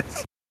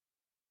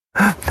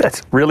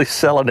 That's really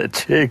selling it,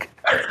 Chig.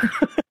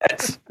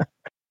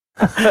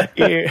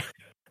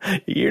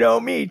 You know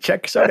me.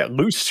 Check us out at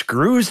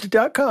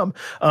loosescrews.com.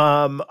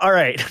 All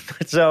right.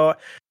 So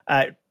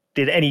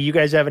did any of you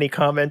guys have any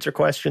comments or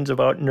questions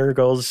about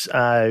Nurgle's,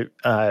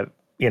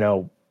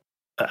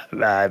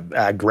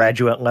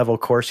 graduate level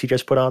course he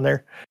just put on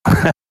there?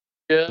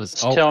 Just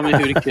tell me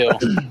who to kill.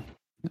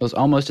 It was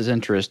almost as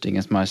interesting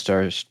as my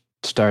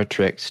Star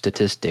Trek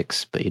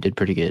statistics, but you did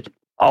pretty good.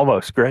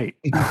 Almost great.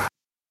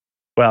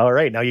 Well, all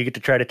right. Now you get to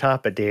try to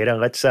top it, Data.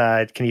 Let's.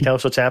 Can you tell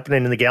us what's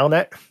happening in the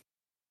Galnet?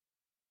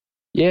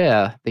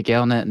 Yeah, the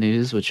Galnet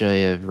news, which I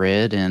have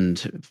read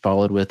and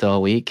followed with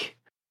all week,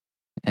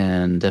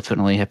 and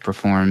definitely have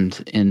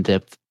performed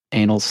in-depth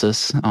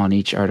analysis on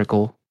each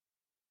article.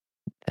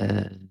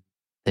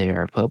 They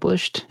are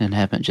published and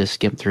haven't just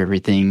skimmed through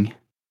everything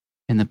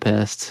in the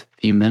past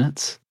few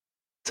minutes.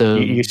 So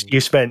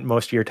you spent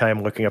most of your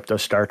time looking up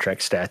those Star Trek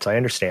stats. I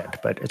understand,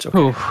 but it's okay.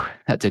 Oh,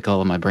 that took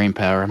all of my brain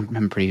power.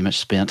 I'm pretty much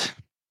spent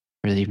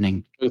for the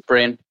evening. With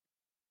brain.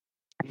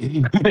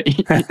 Yeah,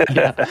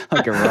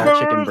 like a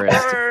raw chicken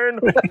breast.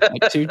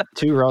 Like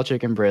two raw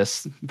chicken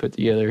breasts put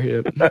together.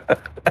 Yep.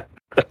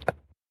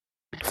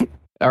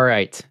 All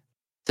right.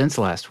 Since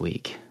last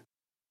week,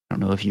 I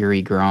don't know if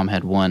Yuri Grom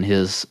had won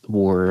his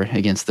war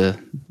against the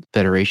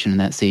Federation in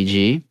that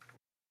CG.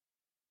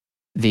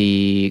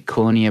 The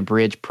Colonia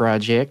Bridge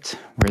project,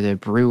 where the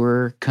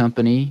Brewer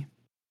Company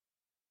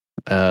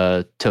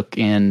took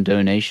in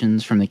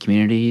donations from the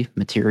community,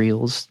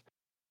 materials,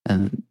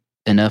 and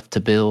enough to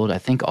build, I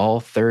think,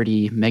 all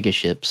 30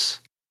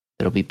 megaships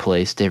that'll be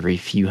placed every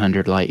few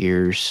hundred light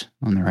years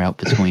on the route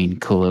between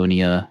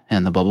Colonia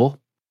and the bubble.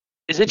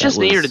 Is it just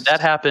me, or did that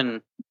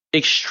happen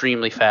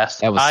extremely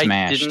fast? That was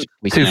smashed.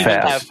 Too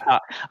fast.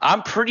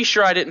 I'm pretty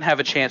sure I didn't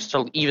have a chance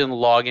to even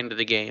log into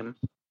the game.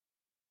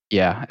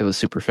 Yeah, it was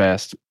super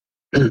fast.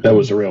 That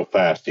was real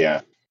fast,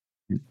 yeah.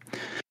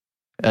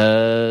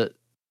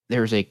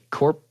 There's a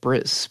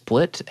corporate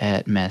split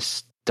at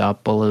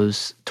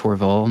Mastopoulos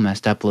Torval,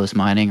 Mastopoulos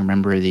Mining.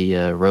 Remember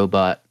the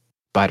robot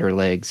Spider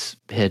Legs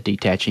head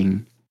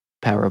detaching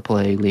power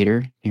play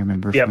leader? You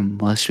remember from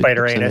last week's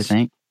episode, I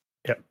think?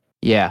 Yep.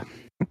 Yeah.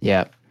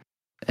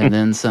 And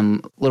then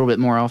some little bit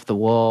more off the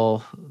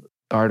wall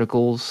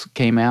articles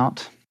came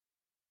out.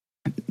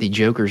 The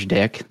Joker's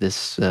deck,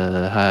 this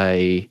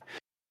high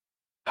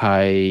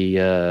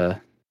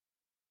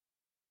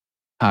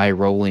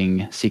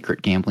rolling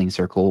secret gambling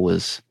circle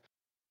was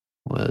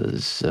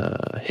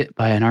hit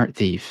by an art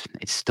thief.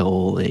 They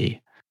stole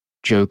a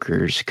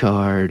Joker's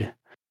card.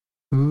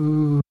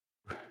 Ooh.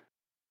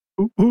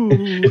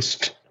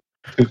 It's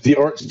the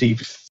art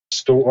thief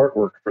stole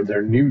artwork for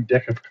their new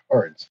deck of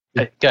cards.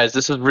 Hey, guys,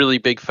 this is really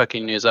big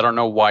fucking news. I don't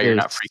know why you're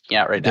not freaking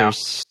out right now.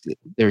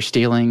 They're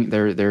stealing.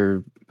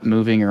 They're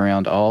moving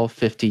around all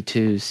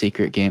 52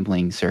 secret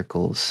gambling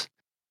circles,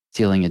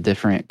 stealing a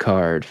different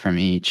card from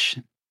each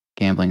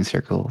gambling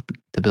circle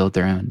to build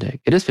their own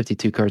deck. It is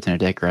 52 cards in a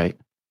deck, right?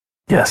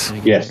 Yes.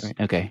 Yes. Right?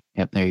 Okay.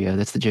 Yep. There you go.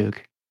 That's the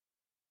joke.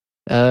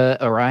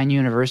 Orion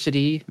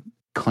University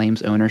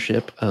claims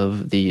ownership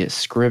of the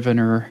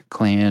Scrivener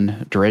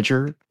clan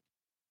dredger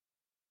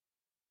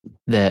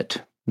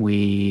that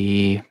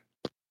we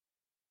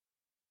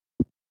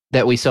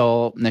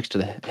saw next to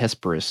the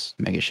Hesperus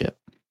megaship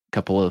a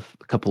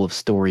couple of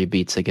story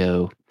beats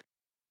ago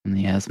in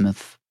the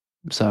Azimuth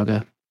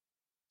saga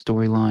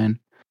storyline.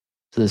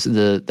 So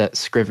that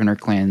Scrivener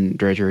clan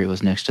dredger, it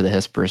was next to the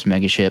Hesperus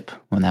megaship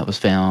when that was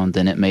found.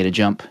 Then it made a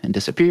jump and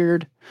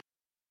disappeared.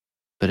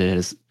 But it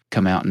has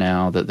come out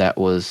now that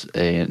was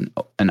an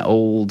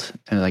old,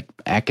 like,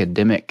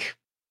 academic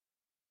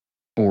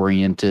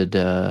oriented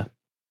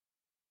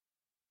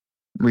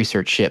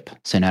research ship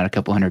sent out a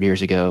couple hundred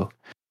years ago.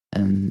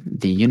 And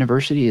the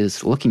university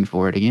is looking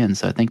for it again.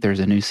 So I think there's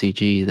a new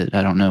CG that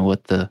I don't know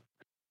what the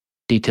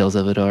details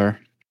of it are,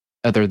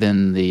 other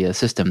than the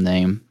system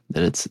name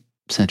that it's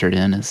centered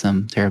in is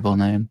some terrible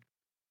name.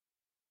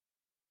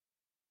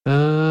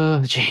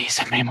 Geez,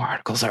 how many more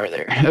articles are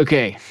there?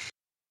 Okay.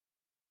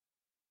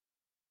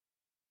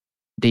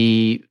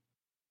 The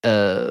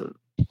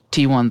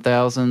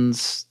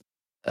T1000's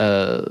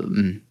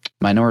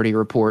Minority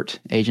Report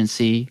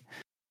Agency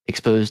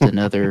exposed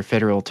another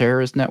federal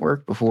terrorist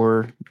network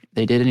before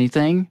they did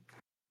anything,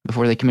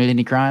 before they committed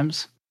any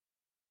crimes.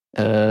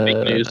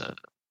 Fake news.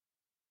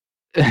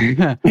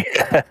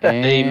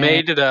 They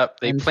made it up.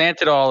 They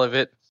planted all of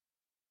it.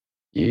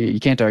 You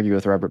can't argue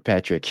with Robert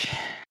Patrick.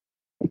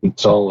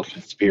 It's all a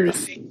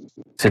conspiracy.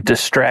 It's a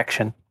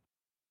distraction.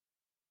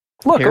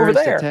 Look Terrorist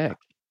over there. Attack.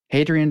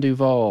 Hadrian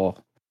Duval,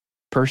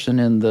 person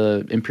in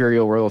the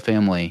Imperial Royal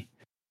Family.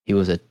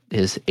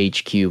 His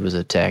HQ was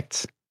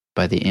attacked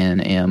by the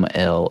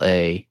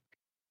NMLA,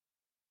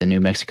 the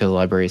New Mexico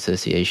Library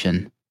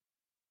Association.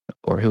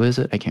 Or who is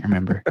it? I can't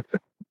remember.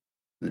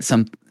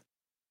 Some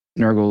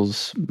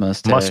Nurgle's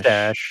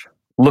mustache.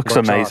 Looks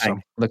amazing.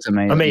 Awesome. Looks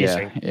amazing.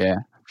 Amazing.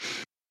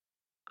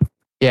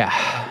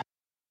 Yeah.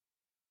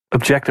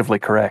 Objectively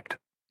correct.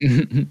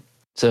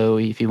 So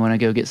if you want to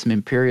go get some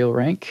Imperial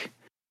rank,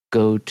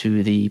 go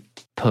to the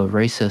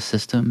Paresa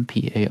system,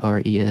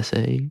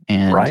 Paresa,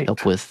 and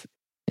help with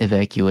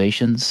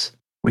evacuations.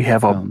 We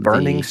have a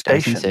burning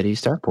station. Dyson City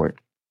Starport.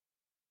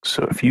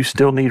 So if you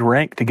still need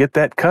rank to get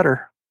that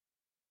cutter,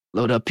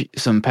 load up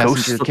some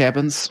passenger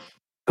cabins.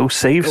 Go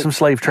save some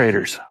slave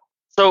traders.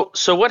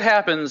 So what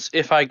happens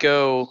if I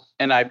go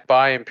and I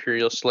buy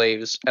Imperial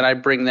slaves and I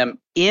bring them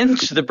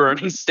into the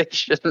burning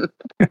station,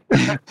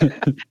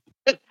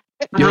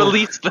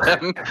 release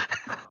them?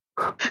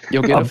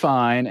 You'll get a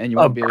fine, and you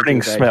won't be able to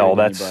burning smell.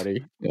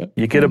 anybody. Yeah.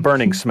 You get a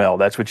burning smell.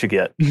 That's what you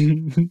get.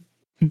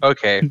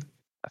 Okay,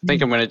 I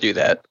think I'm going to do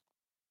that.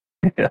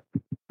 Yeah,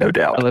 no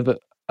doubt. I love it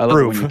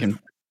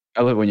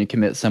when you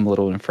commit some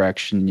little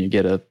infraction, you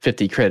get a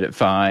 50 credit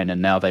fine,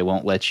 and now they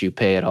won't let you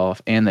pay it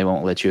off, and they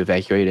won't let you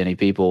evacuate any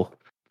people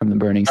from the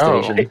burning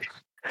station.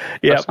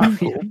 Yeah,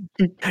 cool.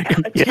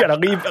 You gotta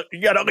leave.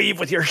 You gotta leave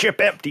with your ship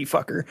empty,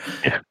 fucker.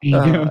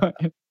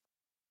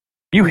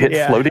 You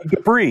hit floating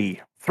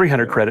debris.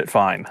 300 credit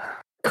fine.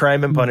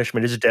 Crime and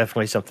punishment is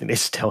definitely something they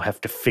still have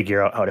to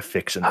figure out how to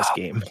fix in this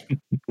game.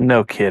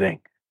 No kidding.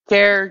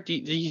 Care, do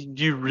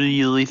you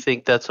really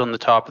think that's on the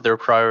top of their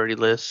priority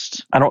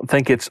list? I don't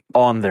think it's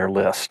on their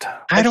list.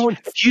 Have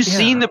you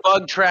seen the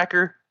bug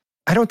tracker?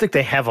 I don't think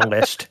they have a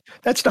list.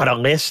 That's not a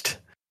list.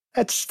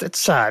 That's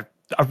a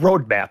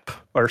roadmap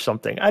or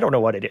something. I don't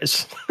know what it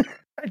is.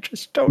 I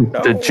just don't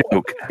know. It's a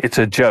joke. It's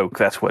a joke.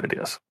 That's what it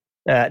is.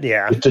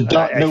 Yeah. It's a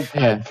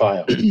 .notepad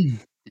file.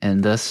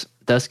 And thus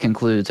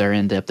concludes our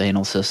in-depth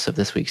analysis of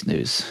this week's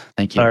news.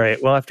 Thank you. All right,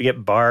 we'll have to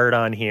get Bard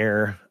on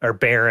here, or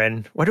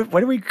Baron. What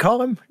do we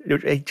call him?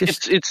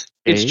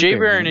 It's Jay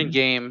Baron in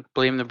game.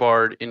 Blame the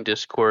Bard in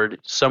Discord.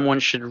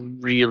 Someone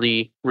should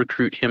really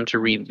recruit him to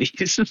read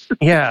these.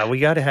 Yeah, we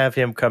got to have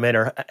him come in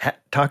or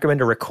talk him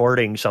into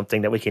recording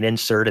something that we can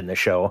insert in the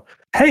show.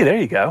 Hey,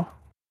 there you go.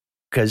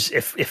 Because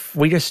if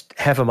we just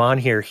have him on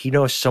here, he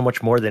knows so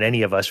much more than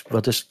any of us.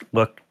 We'll just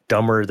look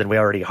dumber than we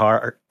already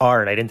are,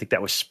 and I didn't think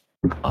that was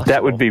possible.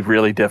 That would be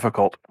really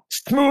difficult.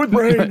 Smooth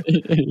brain.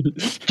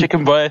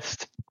 Chicken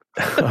breast.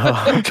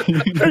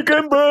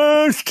 Chicken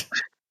breast.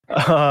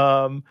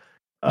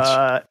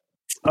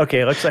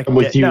 Okay, looks like I'm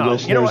with you, no,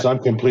 listeners. You know what? I'm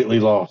completely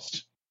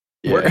lost.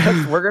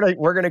 Yeah.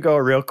 We're gonna go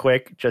real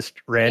quick, just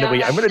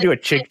randomly. I'm gonna do a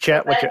Chig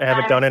chat, which I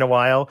haven't done in a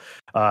while.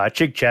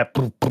 Chig chat.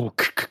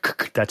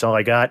 That's all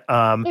I got.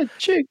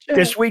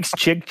 This week's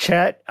Chig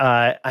chat.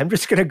 I'm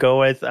just gonna go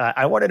with.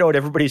 I want to know what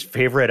everybody's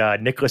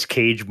favorite Nicolas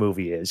Cage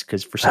movie is,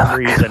 because for some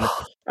reason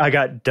I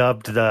got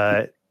dubbed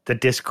the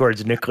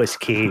Discord's Nicolas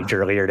Cage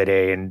earlier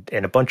today, and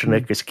a bunch of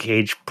Nicolas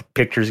Cage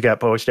pictures got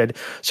posted.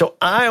 So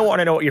I want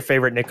to know what your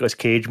favorite Nicolas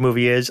Cage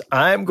movie is.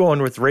 I'm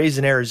going with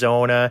Raising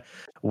Arizona,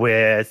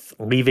 with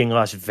Leaving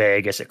Las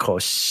Vegas a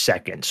close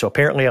second. So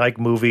apparently I like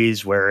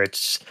movies where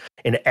it's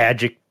an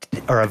adjective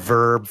or a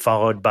verb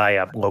followed by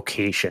a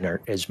location,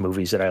 or is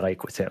movies that I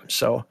like with him.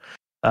 So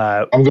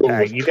I'm going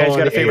with you guys Con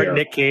got a favorite Air.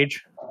 Nick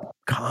Cage?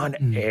 Con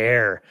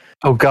Air.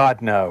 Oh,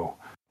 God, no.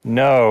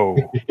 No.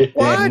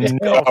 What? No.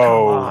 Oh, come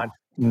on.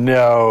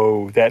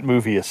 No. That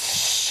movie is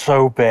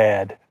so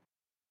bad.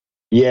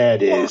 Yeah,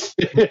 it is.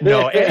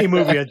 No, any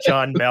movie with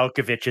John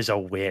Malkovich is a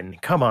win.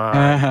 Come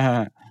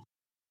on.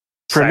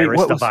 For me,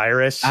 Cyrus the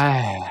Virus.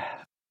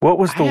 What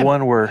was the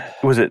one where,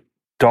 was it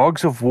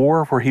Dogs of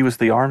War, where he was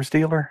the arms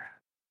dealer?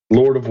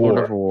 Lord of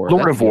War.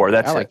 Lord of War.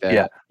 That's I like it. that.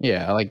 Yeah.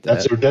 Yeah, I like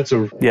that. That's a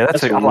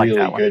I like really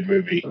that one. good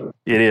movie.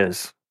 It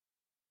is.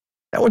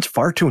 That one's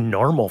far too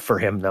normal for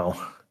him, though.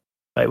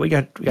 Like we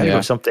got to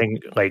go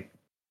something like,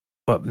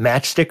 what,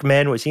 Matchstick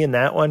Men? Was he in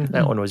that one?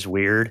 That one was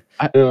weird.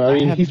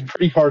 He's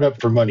pretty hard up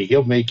for money.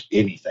 He'll make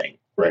anything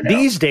right now.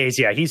 These days,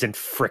 yeah, he's in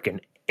frickin'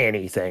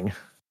 anything.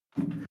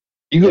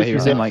 You go he through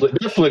was in,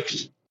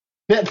 Netflix.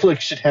 Netflix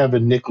should have a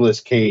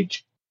Nicolas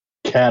Cage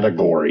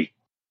category.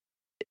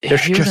 There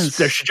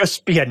should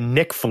just be a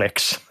Nick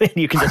Flicks, and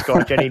you can just go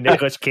watch any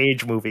Nicolas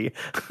Cage movie.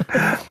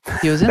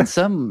 He was in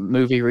some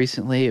movie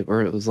recently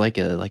where it was like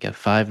a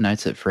Five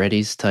Nights at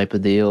Freddy's type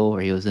of deal,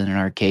 where he was in an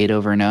arcade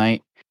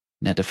overnight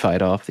and had to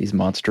fight off these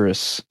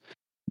monstrous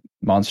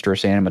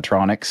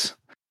animatronics.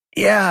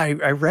 Yeah,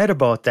 I read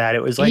about that.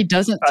 It was like he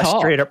doesn't talk.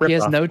 Straight up He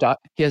has ripoff.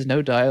 he has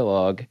no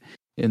dialogue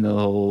in the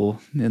whole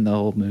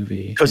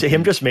movie. Was it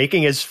him just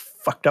making his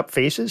fucked up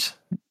faces?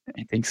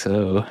 I think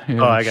so.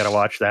 Yeah. Oh, I gotta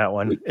watch that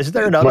one. Is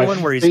there another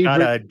one where he's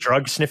got a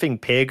drug sniffing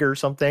pig or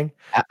something?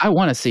 I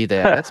want to see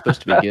that. That's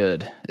supposed to be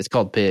good. It's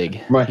called Pig.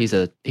 He's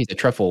a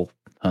truffle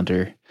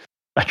hunter.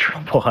 A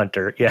truffle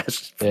hunter.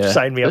 Yes. Yeah,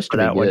 Sign me up for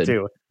that one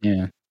too.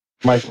 Yeah.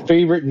 My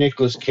favorite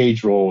Nicolas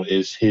Cage role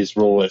is his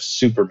role as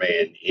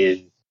Superman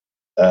in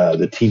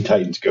the Teen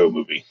Titans Go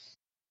movie.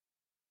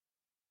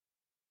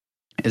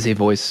 Is he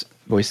voice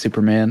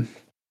Superman?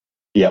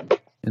 Yep.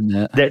 In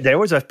that? There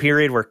was a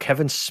period where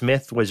Kevin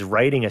Smith was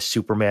writing a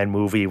Superman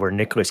movie where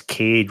Nicolas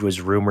Cage was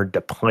rumored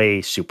to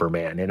play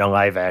Superman in a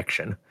live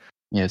action.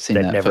 Yeah, I've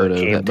seen that never photo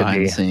came that to behind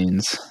be. the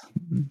scenes.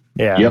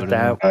 Yeah, Yep.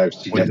 that I've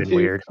seen would have that been too.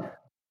 weird.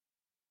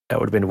 That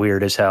would have been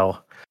weird as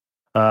hell.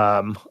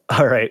 All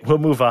right, we'll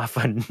move off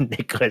on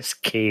Nicolas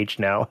Cage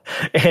now,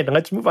 and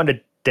let's move on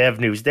to dev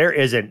news. There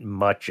isn't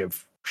much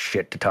of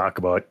shit to talk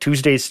about.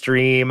 Tuesday's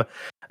stream.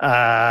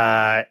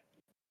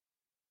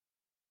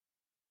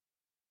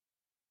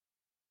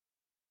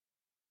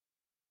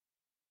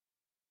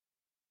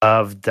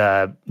 of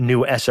the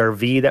new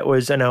SRV that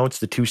was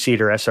announced, the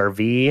 2-seater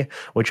SRV,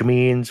 which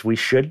means we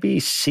should be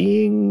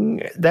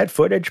seeing that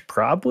footage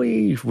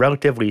probably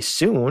relatively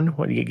soon.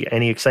 What do you get?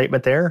 Any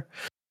excitement there?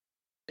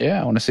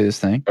 Yeah, I want to see this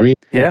thing. I mean,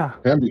 Yeah.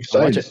 I'm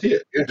excited to see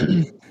it.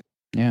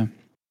 Yeah.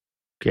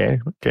 Yeah.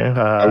 Okay.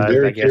 I'm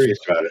very curious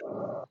about it.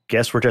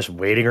 Guess we're just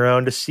waiting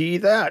around to see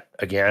that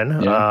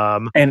again. Yeah.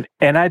 And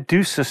I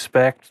do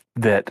suspect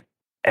that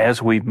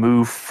as we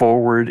move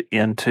forward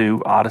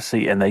into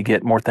Odyssey and they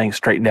get more things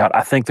straightened out,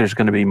 I think there's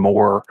going to be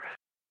more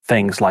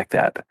things like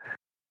that.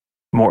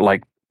 More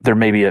like there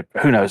may be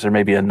who knows, there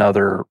may be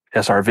another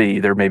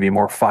SRV, there may be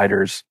more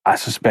fighters. I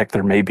suspect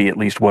there may be at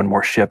least one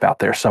more ship out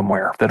there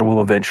somewhere that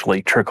will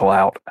eventually trickle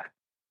out.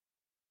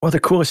 Well, the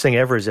coolest thing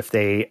ever is if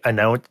they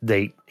announce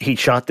he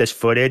shot this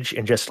footage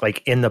and just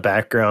like in the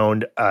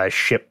background, a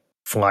ship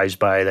flies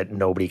by that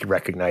nobody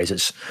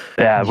recognizes.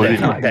 Yeah,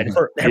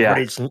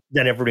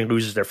 Then everybody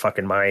loses their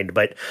fucking mind.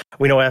 But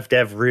we know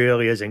FDev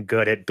really isn't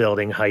good at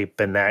building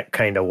hype in that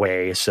kind of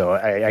way. So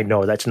I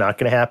know that's not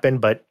going to happen.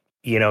 But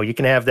you know, you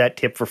can have that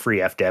tip for free.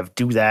 FDev,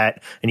 do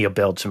that, and you'll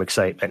build some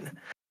excitement.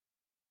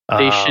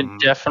 They should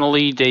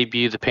definitely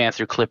debut the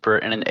Panther Clipper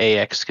in an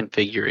AX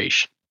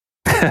configuration.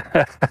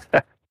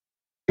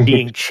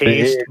 Being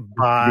chased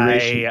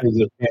by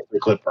the Panther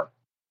Clipper,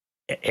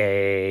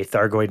 a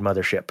Thargoid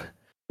mothership.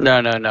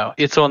 No.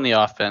 It's on the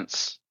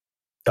offense.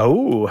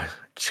 Oh,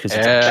 just because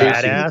it's a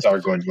chasing the badass.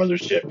 Thargoid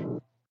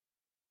mothership.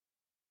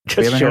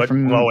 Just show it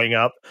blowing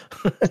up.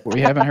 We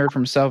haven't heard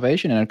from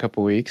Salvation in a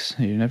couple weeks.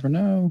 You never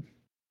know.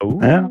 Ooh.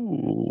 Yeah,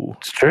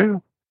 it's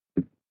true.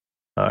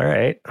 All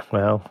right.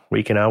 Well,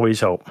 we can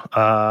always hope.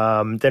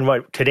 Then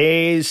what?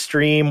 Today's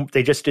stream,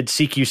 they just did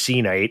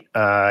CQC night.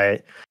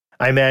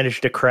 I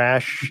managed to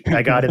crash.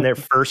 I got in their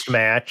first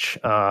match.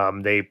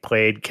 They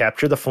played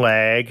Capture the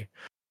Flag.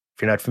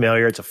 If you're not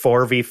familiar, it's a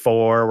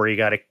 4v4 where you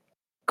got to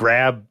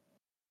grab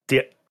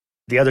the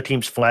other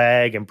team's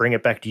flag and bring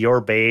it back to your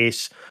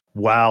base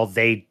while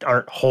they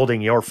aren't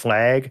holding your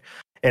flag.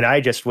 And I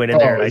just went in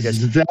there and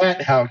is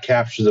that how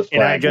Capture the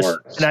Flag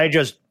works? And I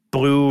just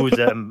blew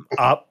them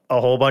up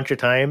a whole bunch of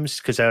times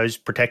because I was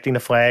protecting the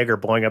flag or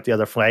blowing up the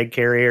other flag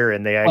carrier,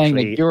 and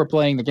they you were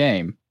playing the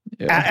game.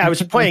 Yeah. I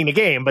was playing the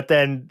game, but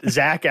then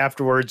Zach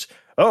afterwards,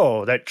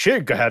 that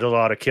Chig had a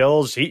lot of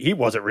kills. He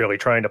wasn't really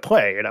trying to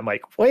play. And I'm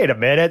like, wait a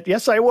minute.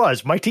 Yes, I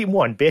was. My team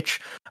won, bitch.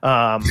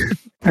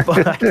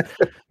 But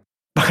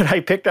I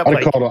picked up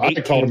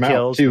 18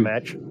 kills in the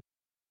match.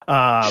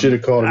 Should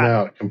have called him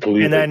out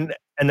completely.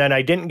 And then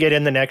I didn't get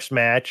in the next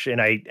match,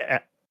 and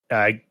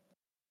I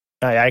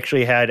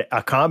actually had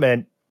a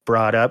comment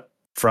brought up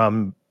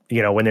from,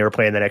 when they were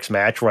playing the next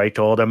match where I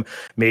told them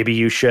maybe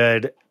you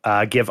should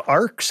give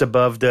arcs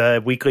above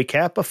the weekly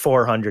cap of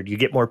 400. You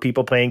get more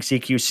people playing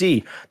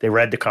CQC. They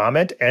read the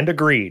comment and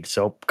agreed.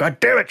 So, God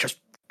damn it, just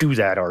do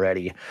that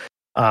already.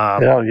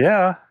 Hell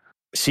yeah.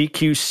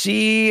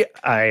 CQC,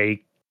 I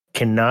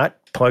cannot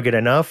plug it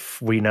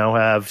enough. We now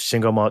have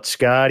Single Malt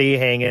Scotty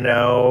hanging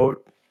out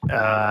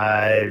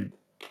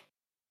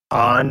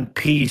on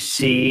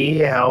PC,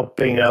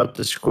 helping out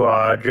the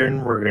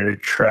squadron. We're going to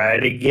try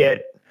to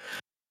get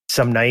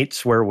some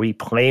nights where we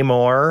play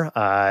more.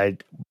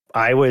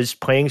 I was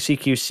playing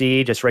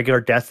CQC, just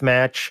regular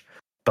deathmatch,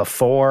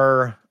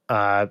 before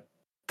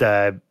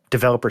the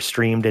developer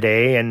stream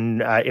today,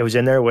 and it was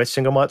in there with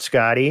Single Malt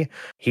Scotty.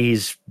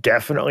 He's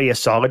definitely a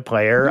solid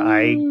player.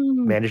 I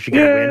managed to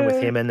get a win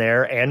with him in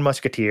there and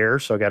Musketeer,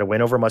 so I got a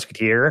win over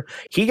Musketeer.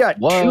 He got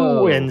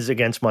 2 wins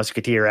against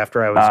Musketeer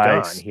after I was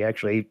gone. He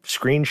actually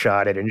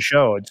screenshotted and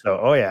showed.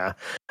 So,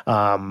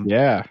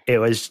 it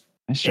was.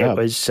 It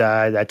was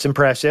that's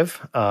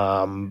impressive.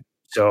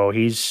 So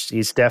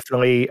he's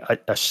definitely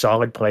a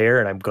solid player,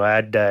 and I'm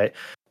glad to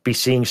be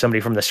seeing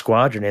somebody from the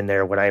squadron in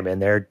there when I'm in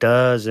there.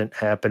 Doesn't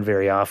happen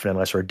very often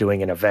unless we're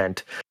doing an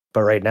event.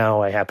 But right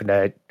now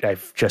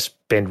I've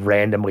just been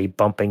randomly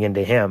bumping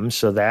into him,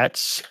 so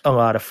that's a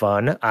lot of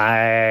fun.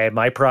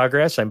 My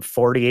progress, I'm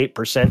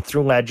 48%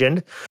 through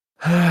Legend,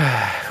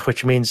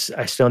 which means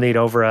I still need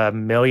over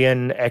 1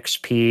 million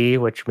XP,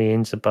 which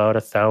means about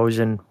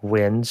 1,000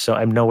 wins. So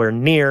I'm nowhere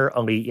near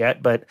Elite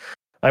yet, but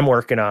I'm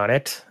working on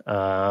it.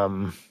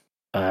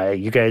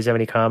 You guys have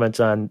any comments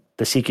on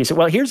the CQC?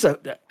 Well,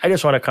 I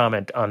just want to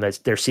comment on their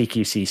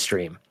CQC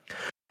stream.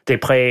 They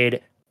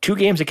played 2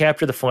 games of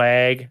Capture the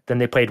Flag, then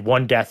they played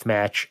 1 death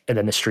match, and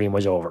then the stream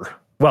was over.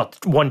 Well,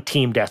 1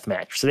 team death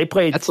match. So they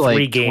played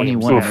 3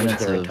 games 21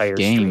 minutes their entire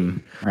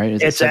game,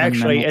 right? It's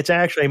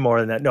actually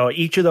more than that. No,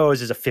 each of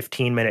those is a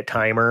 15-minute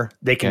timer.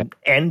 They can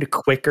end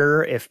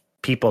quicker if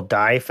people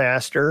die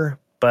faster,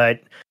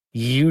 but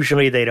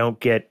usually they don't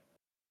get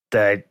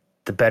the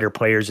better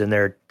players in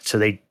there, so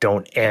they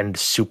don't end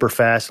super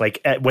fast. Like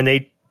when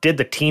they did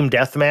the team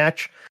death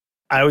match,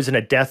 I was in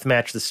a death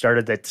match that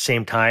started at the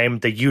same time,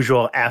 the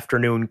usual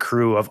afternoon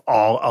crew of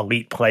all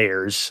elite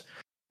players.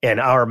 And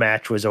our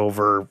match was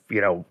over,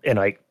 in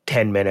like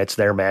 10 minutes.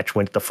 Their match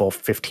went the full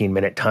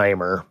 15-minute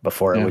timer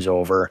before it was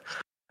over.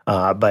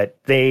 But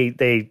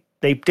they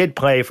they did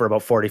play for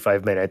about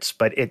 45 minutes,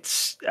 but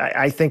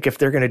I think if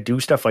they're going to do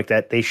stuff like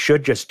that, they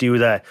should just do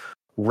the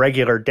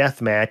regular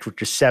death match,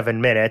 which is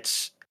 7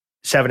 minutes,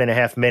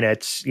 7.5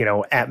 minutes,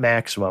 at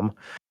maximum.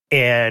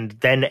 And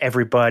then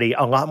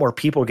a lot more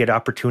people get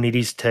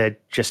opportunities to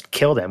just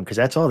kill them, because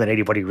that's all that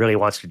anybody really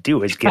wants to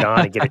do is get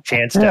on and get a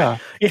chance to,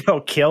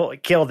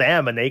 kill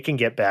them, and they can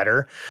get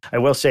better. I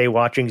will say,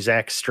 watching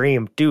Zach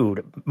stream,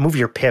 dude, move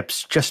your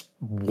pips just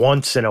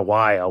once in a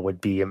while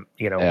would be,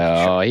 he's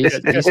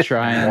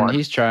trying.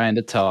 He's trying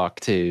to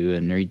talk to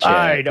and reach out.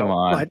 I know,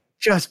 but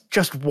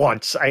just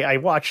once. I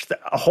watched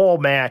a whole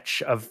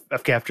match of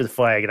Capture the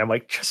Flag, and I'm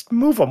like, just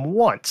move them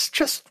once.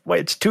 Just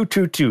it's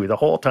 2-2-2 the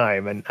whole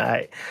time, and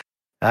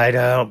I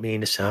don't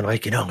mean to sound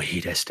like an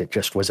elitist. It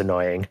just was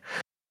annoying.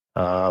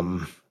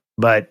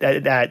 But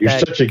you're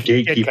such a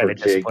gatekeeper. Kind of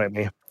disappointed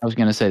me. I was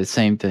going to say the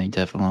same thing,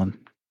 Teflon.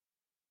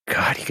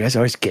 God, you guys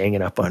always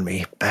ganging up on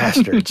me,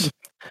 bastards.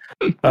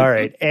 All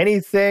right,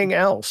 anything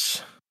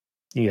else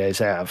you guys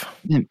have?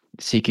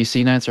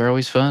 CQC nights are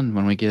always fun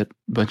when we get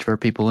a bunch of our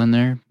people in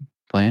there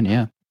playing.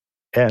 Yeah.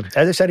 As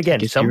I said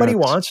again, somebody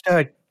wants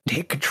to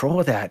take control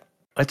of that.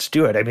 Let's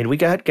do it. I mean, we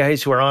got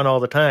guys who are on all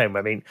the time.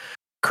 I mean,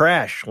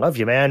 Crash, love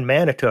you, man.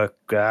 Manituk,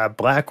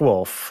 Black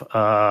Wolf.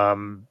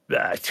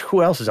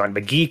 Who else is on?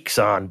 McGeek's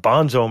on.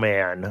 Bonzo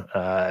Man.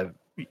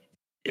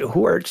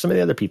 Who are some of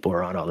the other people who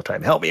are on all the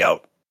time? Help me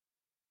out.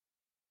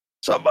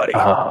 Somebody.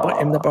 Put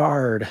in the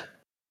Bard.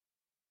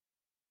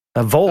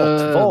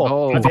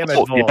 Volt. Damn it,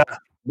 Volt.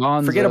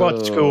 Yeah. Forget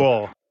about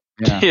school.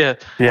 Yeah.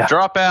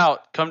 Drop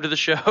out. Come to the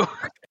show.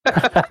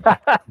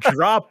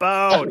 Drop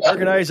out.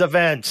 Organize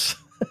events.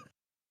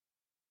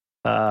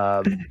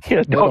 Don't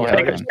take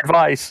our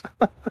advice.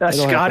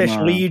 Scottish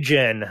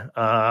Legion. It'll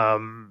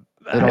happen.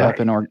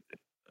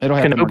 It'll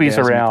happen. Kenobi's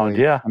around.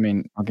 Yeah. I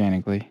mean,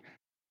 organically.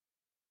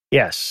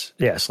 Yes.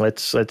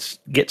 Let's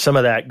get some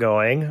of that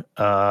going.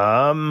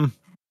 Other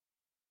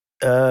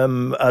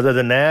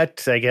than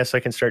that, I guess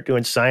I can start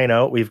doing sign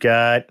out. We've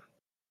got,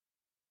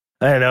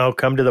 I don't know,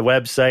 come to the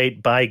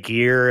website, buy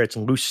gear. It's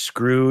Loose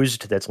Screws.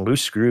 That's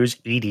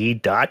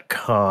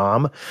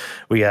loosescrewsed.com.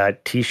 We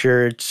got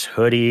t-shirts,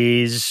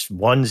 hoodies,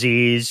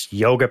 onesies,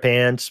 yoga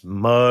pants,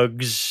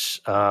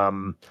 mugs, I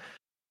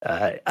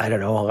don't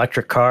know,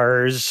 electric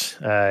cars,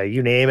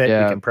 you name it.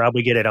 Yeah. We can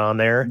probably get it on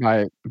there.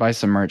 Buy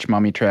some merch.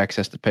 Mommy Tracks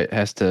has to pay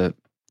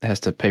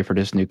for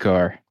this new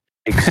car.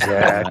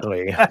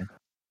 Exactly.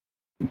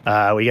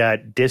 We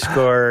got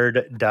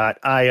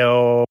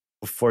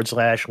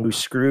discord.io/loose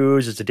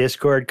screws. It's a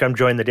Discord. Come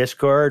join the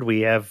Discord.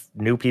 We have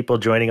new people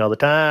joining all the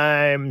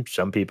time.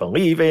 Some people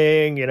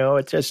leaving.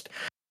 It's just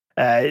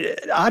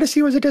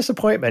Odyssey was a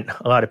disappointment.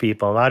 A lot of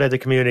the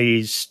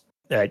communities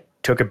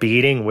took a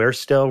beating. We're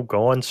still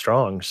going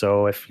strong.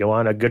 So if you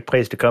want a good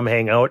place to come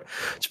hang out,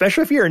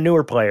 especially if you're a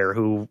newer player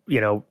who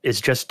is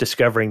just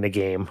discovering the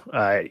game,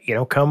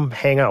 come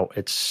hang out.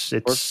 It's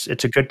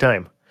a good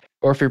time.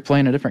 Or if you're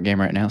playing a different game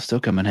right now,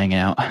 still come and hang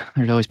out.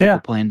 There's always people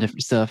playing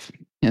different stuff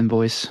in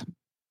voice.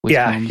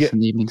 In the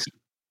evenings.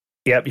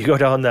 Yep, you go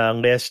down the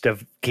list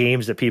of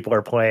games that people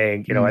are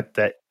playing, at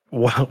that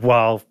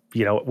while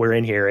we're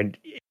in here, and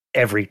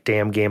every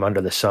damn game under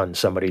the sun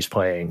somebody's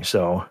playing.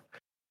 So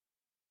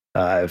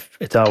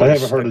it's always. I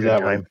haven't heard of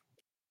that one.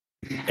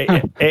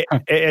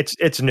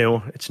 It's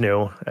new. It's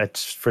new.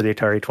 It's for the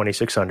Atari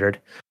 2600.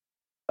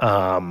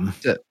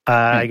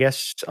 I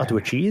guess I'll do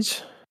a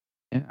cheese.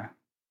 Yeah.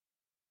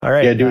 All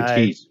right. Yeah, do a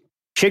cheese.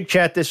 Chig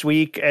Chat this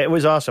week. It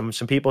was awesome.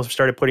 Some people have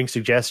started putting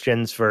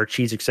suggestions for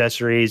cheese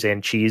accessories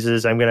and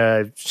cheeses. I'm going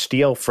to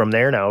steal from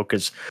there now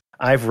because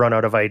I've run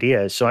out of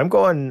ideas. So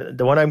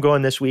the one I'm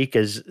going this week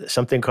is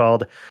something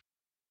called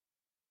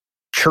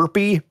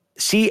Chhurpi,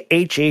 Chhurpi.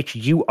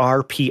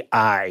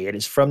 It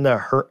is from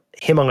the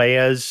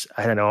Himalayas.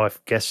 I don't know, I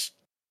guess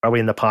probably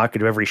in the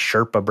pocket of every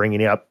Sherpa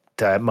bringing you up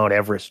to Mount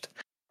Everest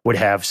would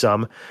have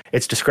some.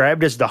 It's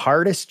described as the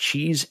hardest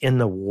cheese in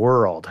the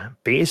world.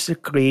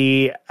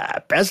 Basically,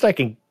 best I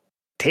can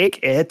take,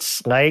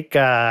 it's like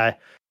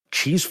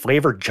cheese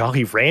flavored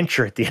Jolly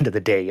Rancher at the end of the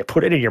day. You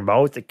put it in your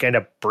mouth, it kind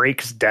of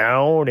breaks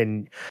down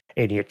and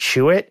you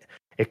chew it.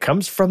 It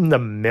comes from the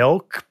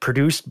milk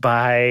produced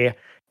by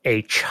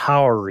a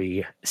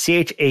Chauri,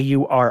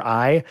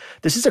 Chauri.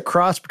 This is a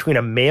cross between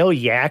a male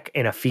yak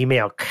and a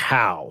female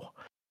cow.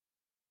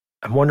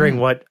 I'm wondering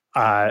what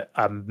a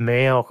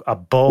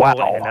bull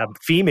and a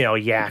female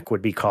yak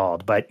would be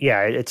called, but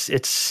yeah,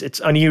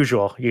 it's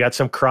unusual. You got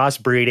some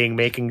crossbreeding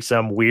making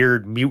some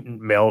weird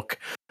mutant milk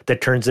that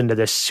turns into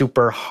this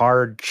super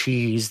hard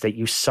cheese that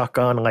you suck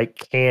on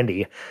like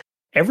candy.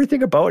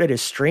 Everything about it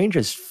is strange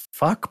as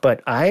fuck,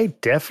 but I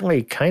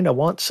definitely kind of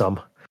want some.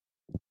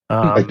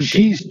 A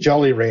cheese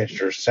Jolly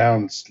Rancher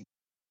sounds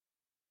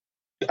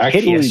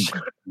actually hideous.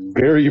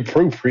 Very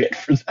appropriate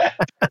for that.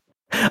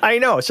 I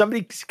know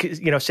somebody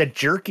said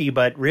jerky,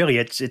 but really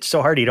it's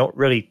so hard you don't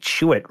really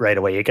chew it right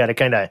away. You got to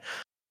kind of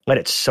let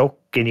it soak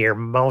in your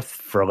mouth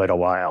for a little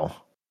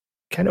while.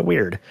 Kind of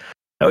weird.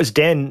 That was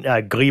Dan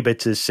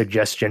Glebitz's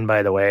suggestion,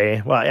 by the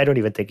way. Well, I don't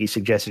even think he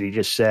suggested. He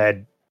just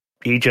said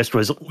he just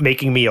was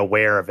making me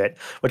aware of it,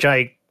 which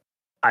I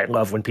I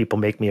love when people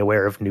make me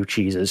aware of new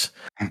cheeses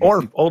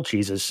or old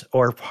cheeses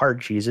or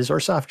hard cheeses or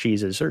soft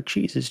cheeses or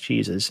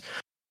cheeses.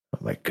 Oh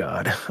my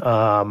God.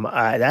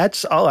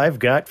 That's all I've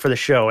got for the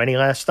show. Any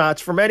last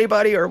thoughts from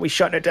anybody, or are we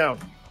shutting it down?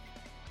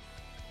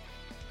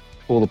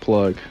 Pull the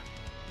plug.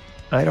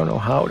 I don't know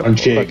how to pull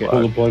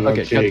the plug on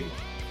Okay, Chig.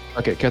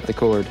 Okay, cut the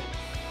cord.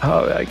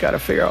 Oh, I got to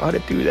figure out how to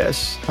do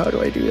this. How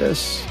do I do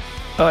this?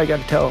 Oh, I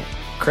got to tell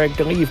Craig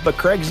to leave, but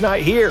Craig's not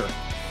here.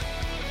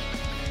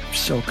 I'm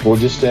so confused. We'll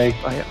just say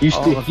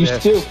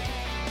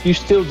you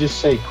still just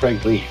say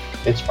Craig leave.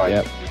 It's fine.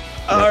 Yep.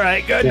 All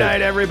right. Good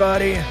night,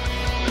 everybody.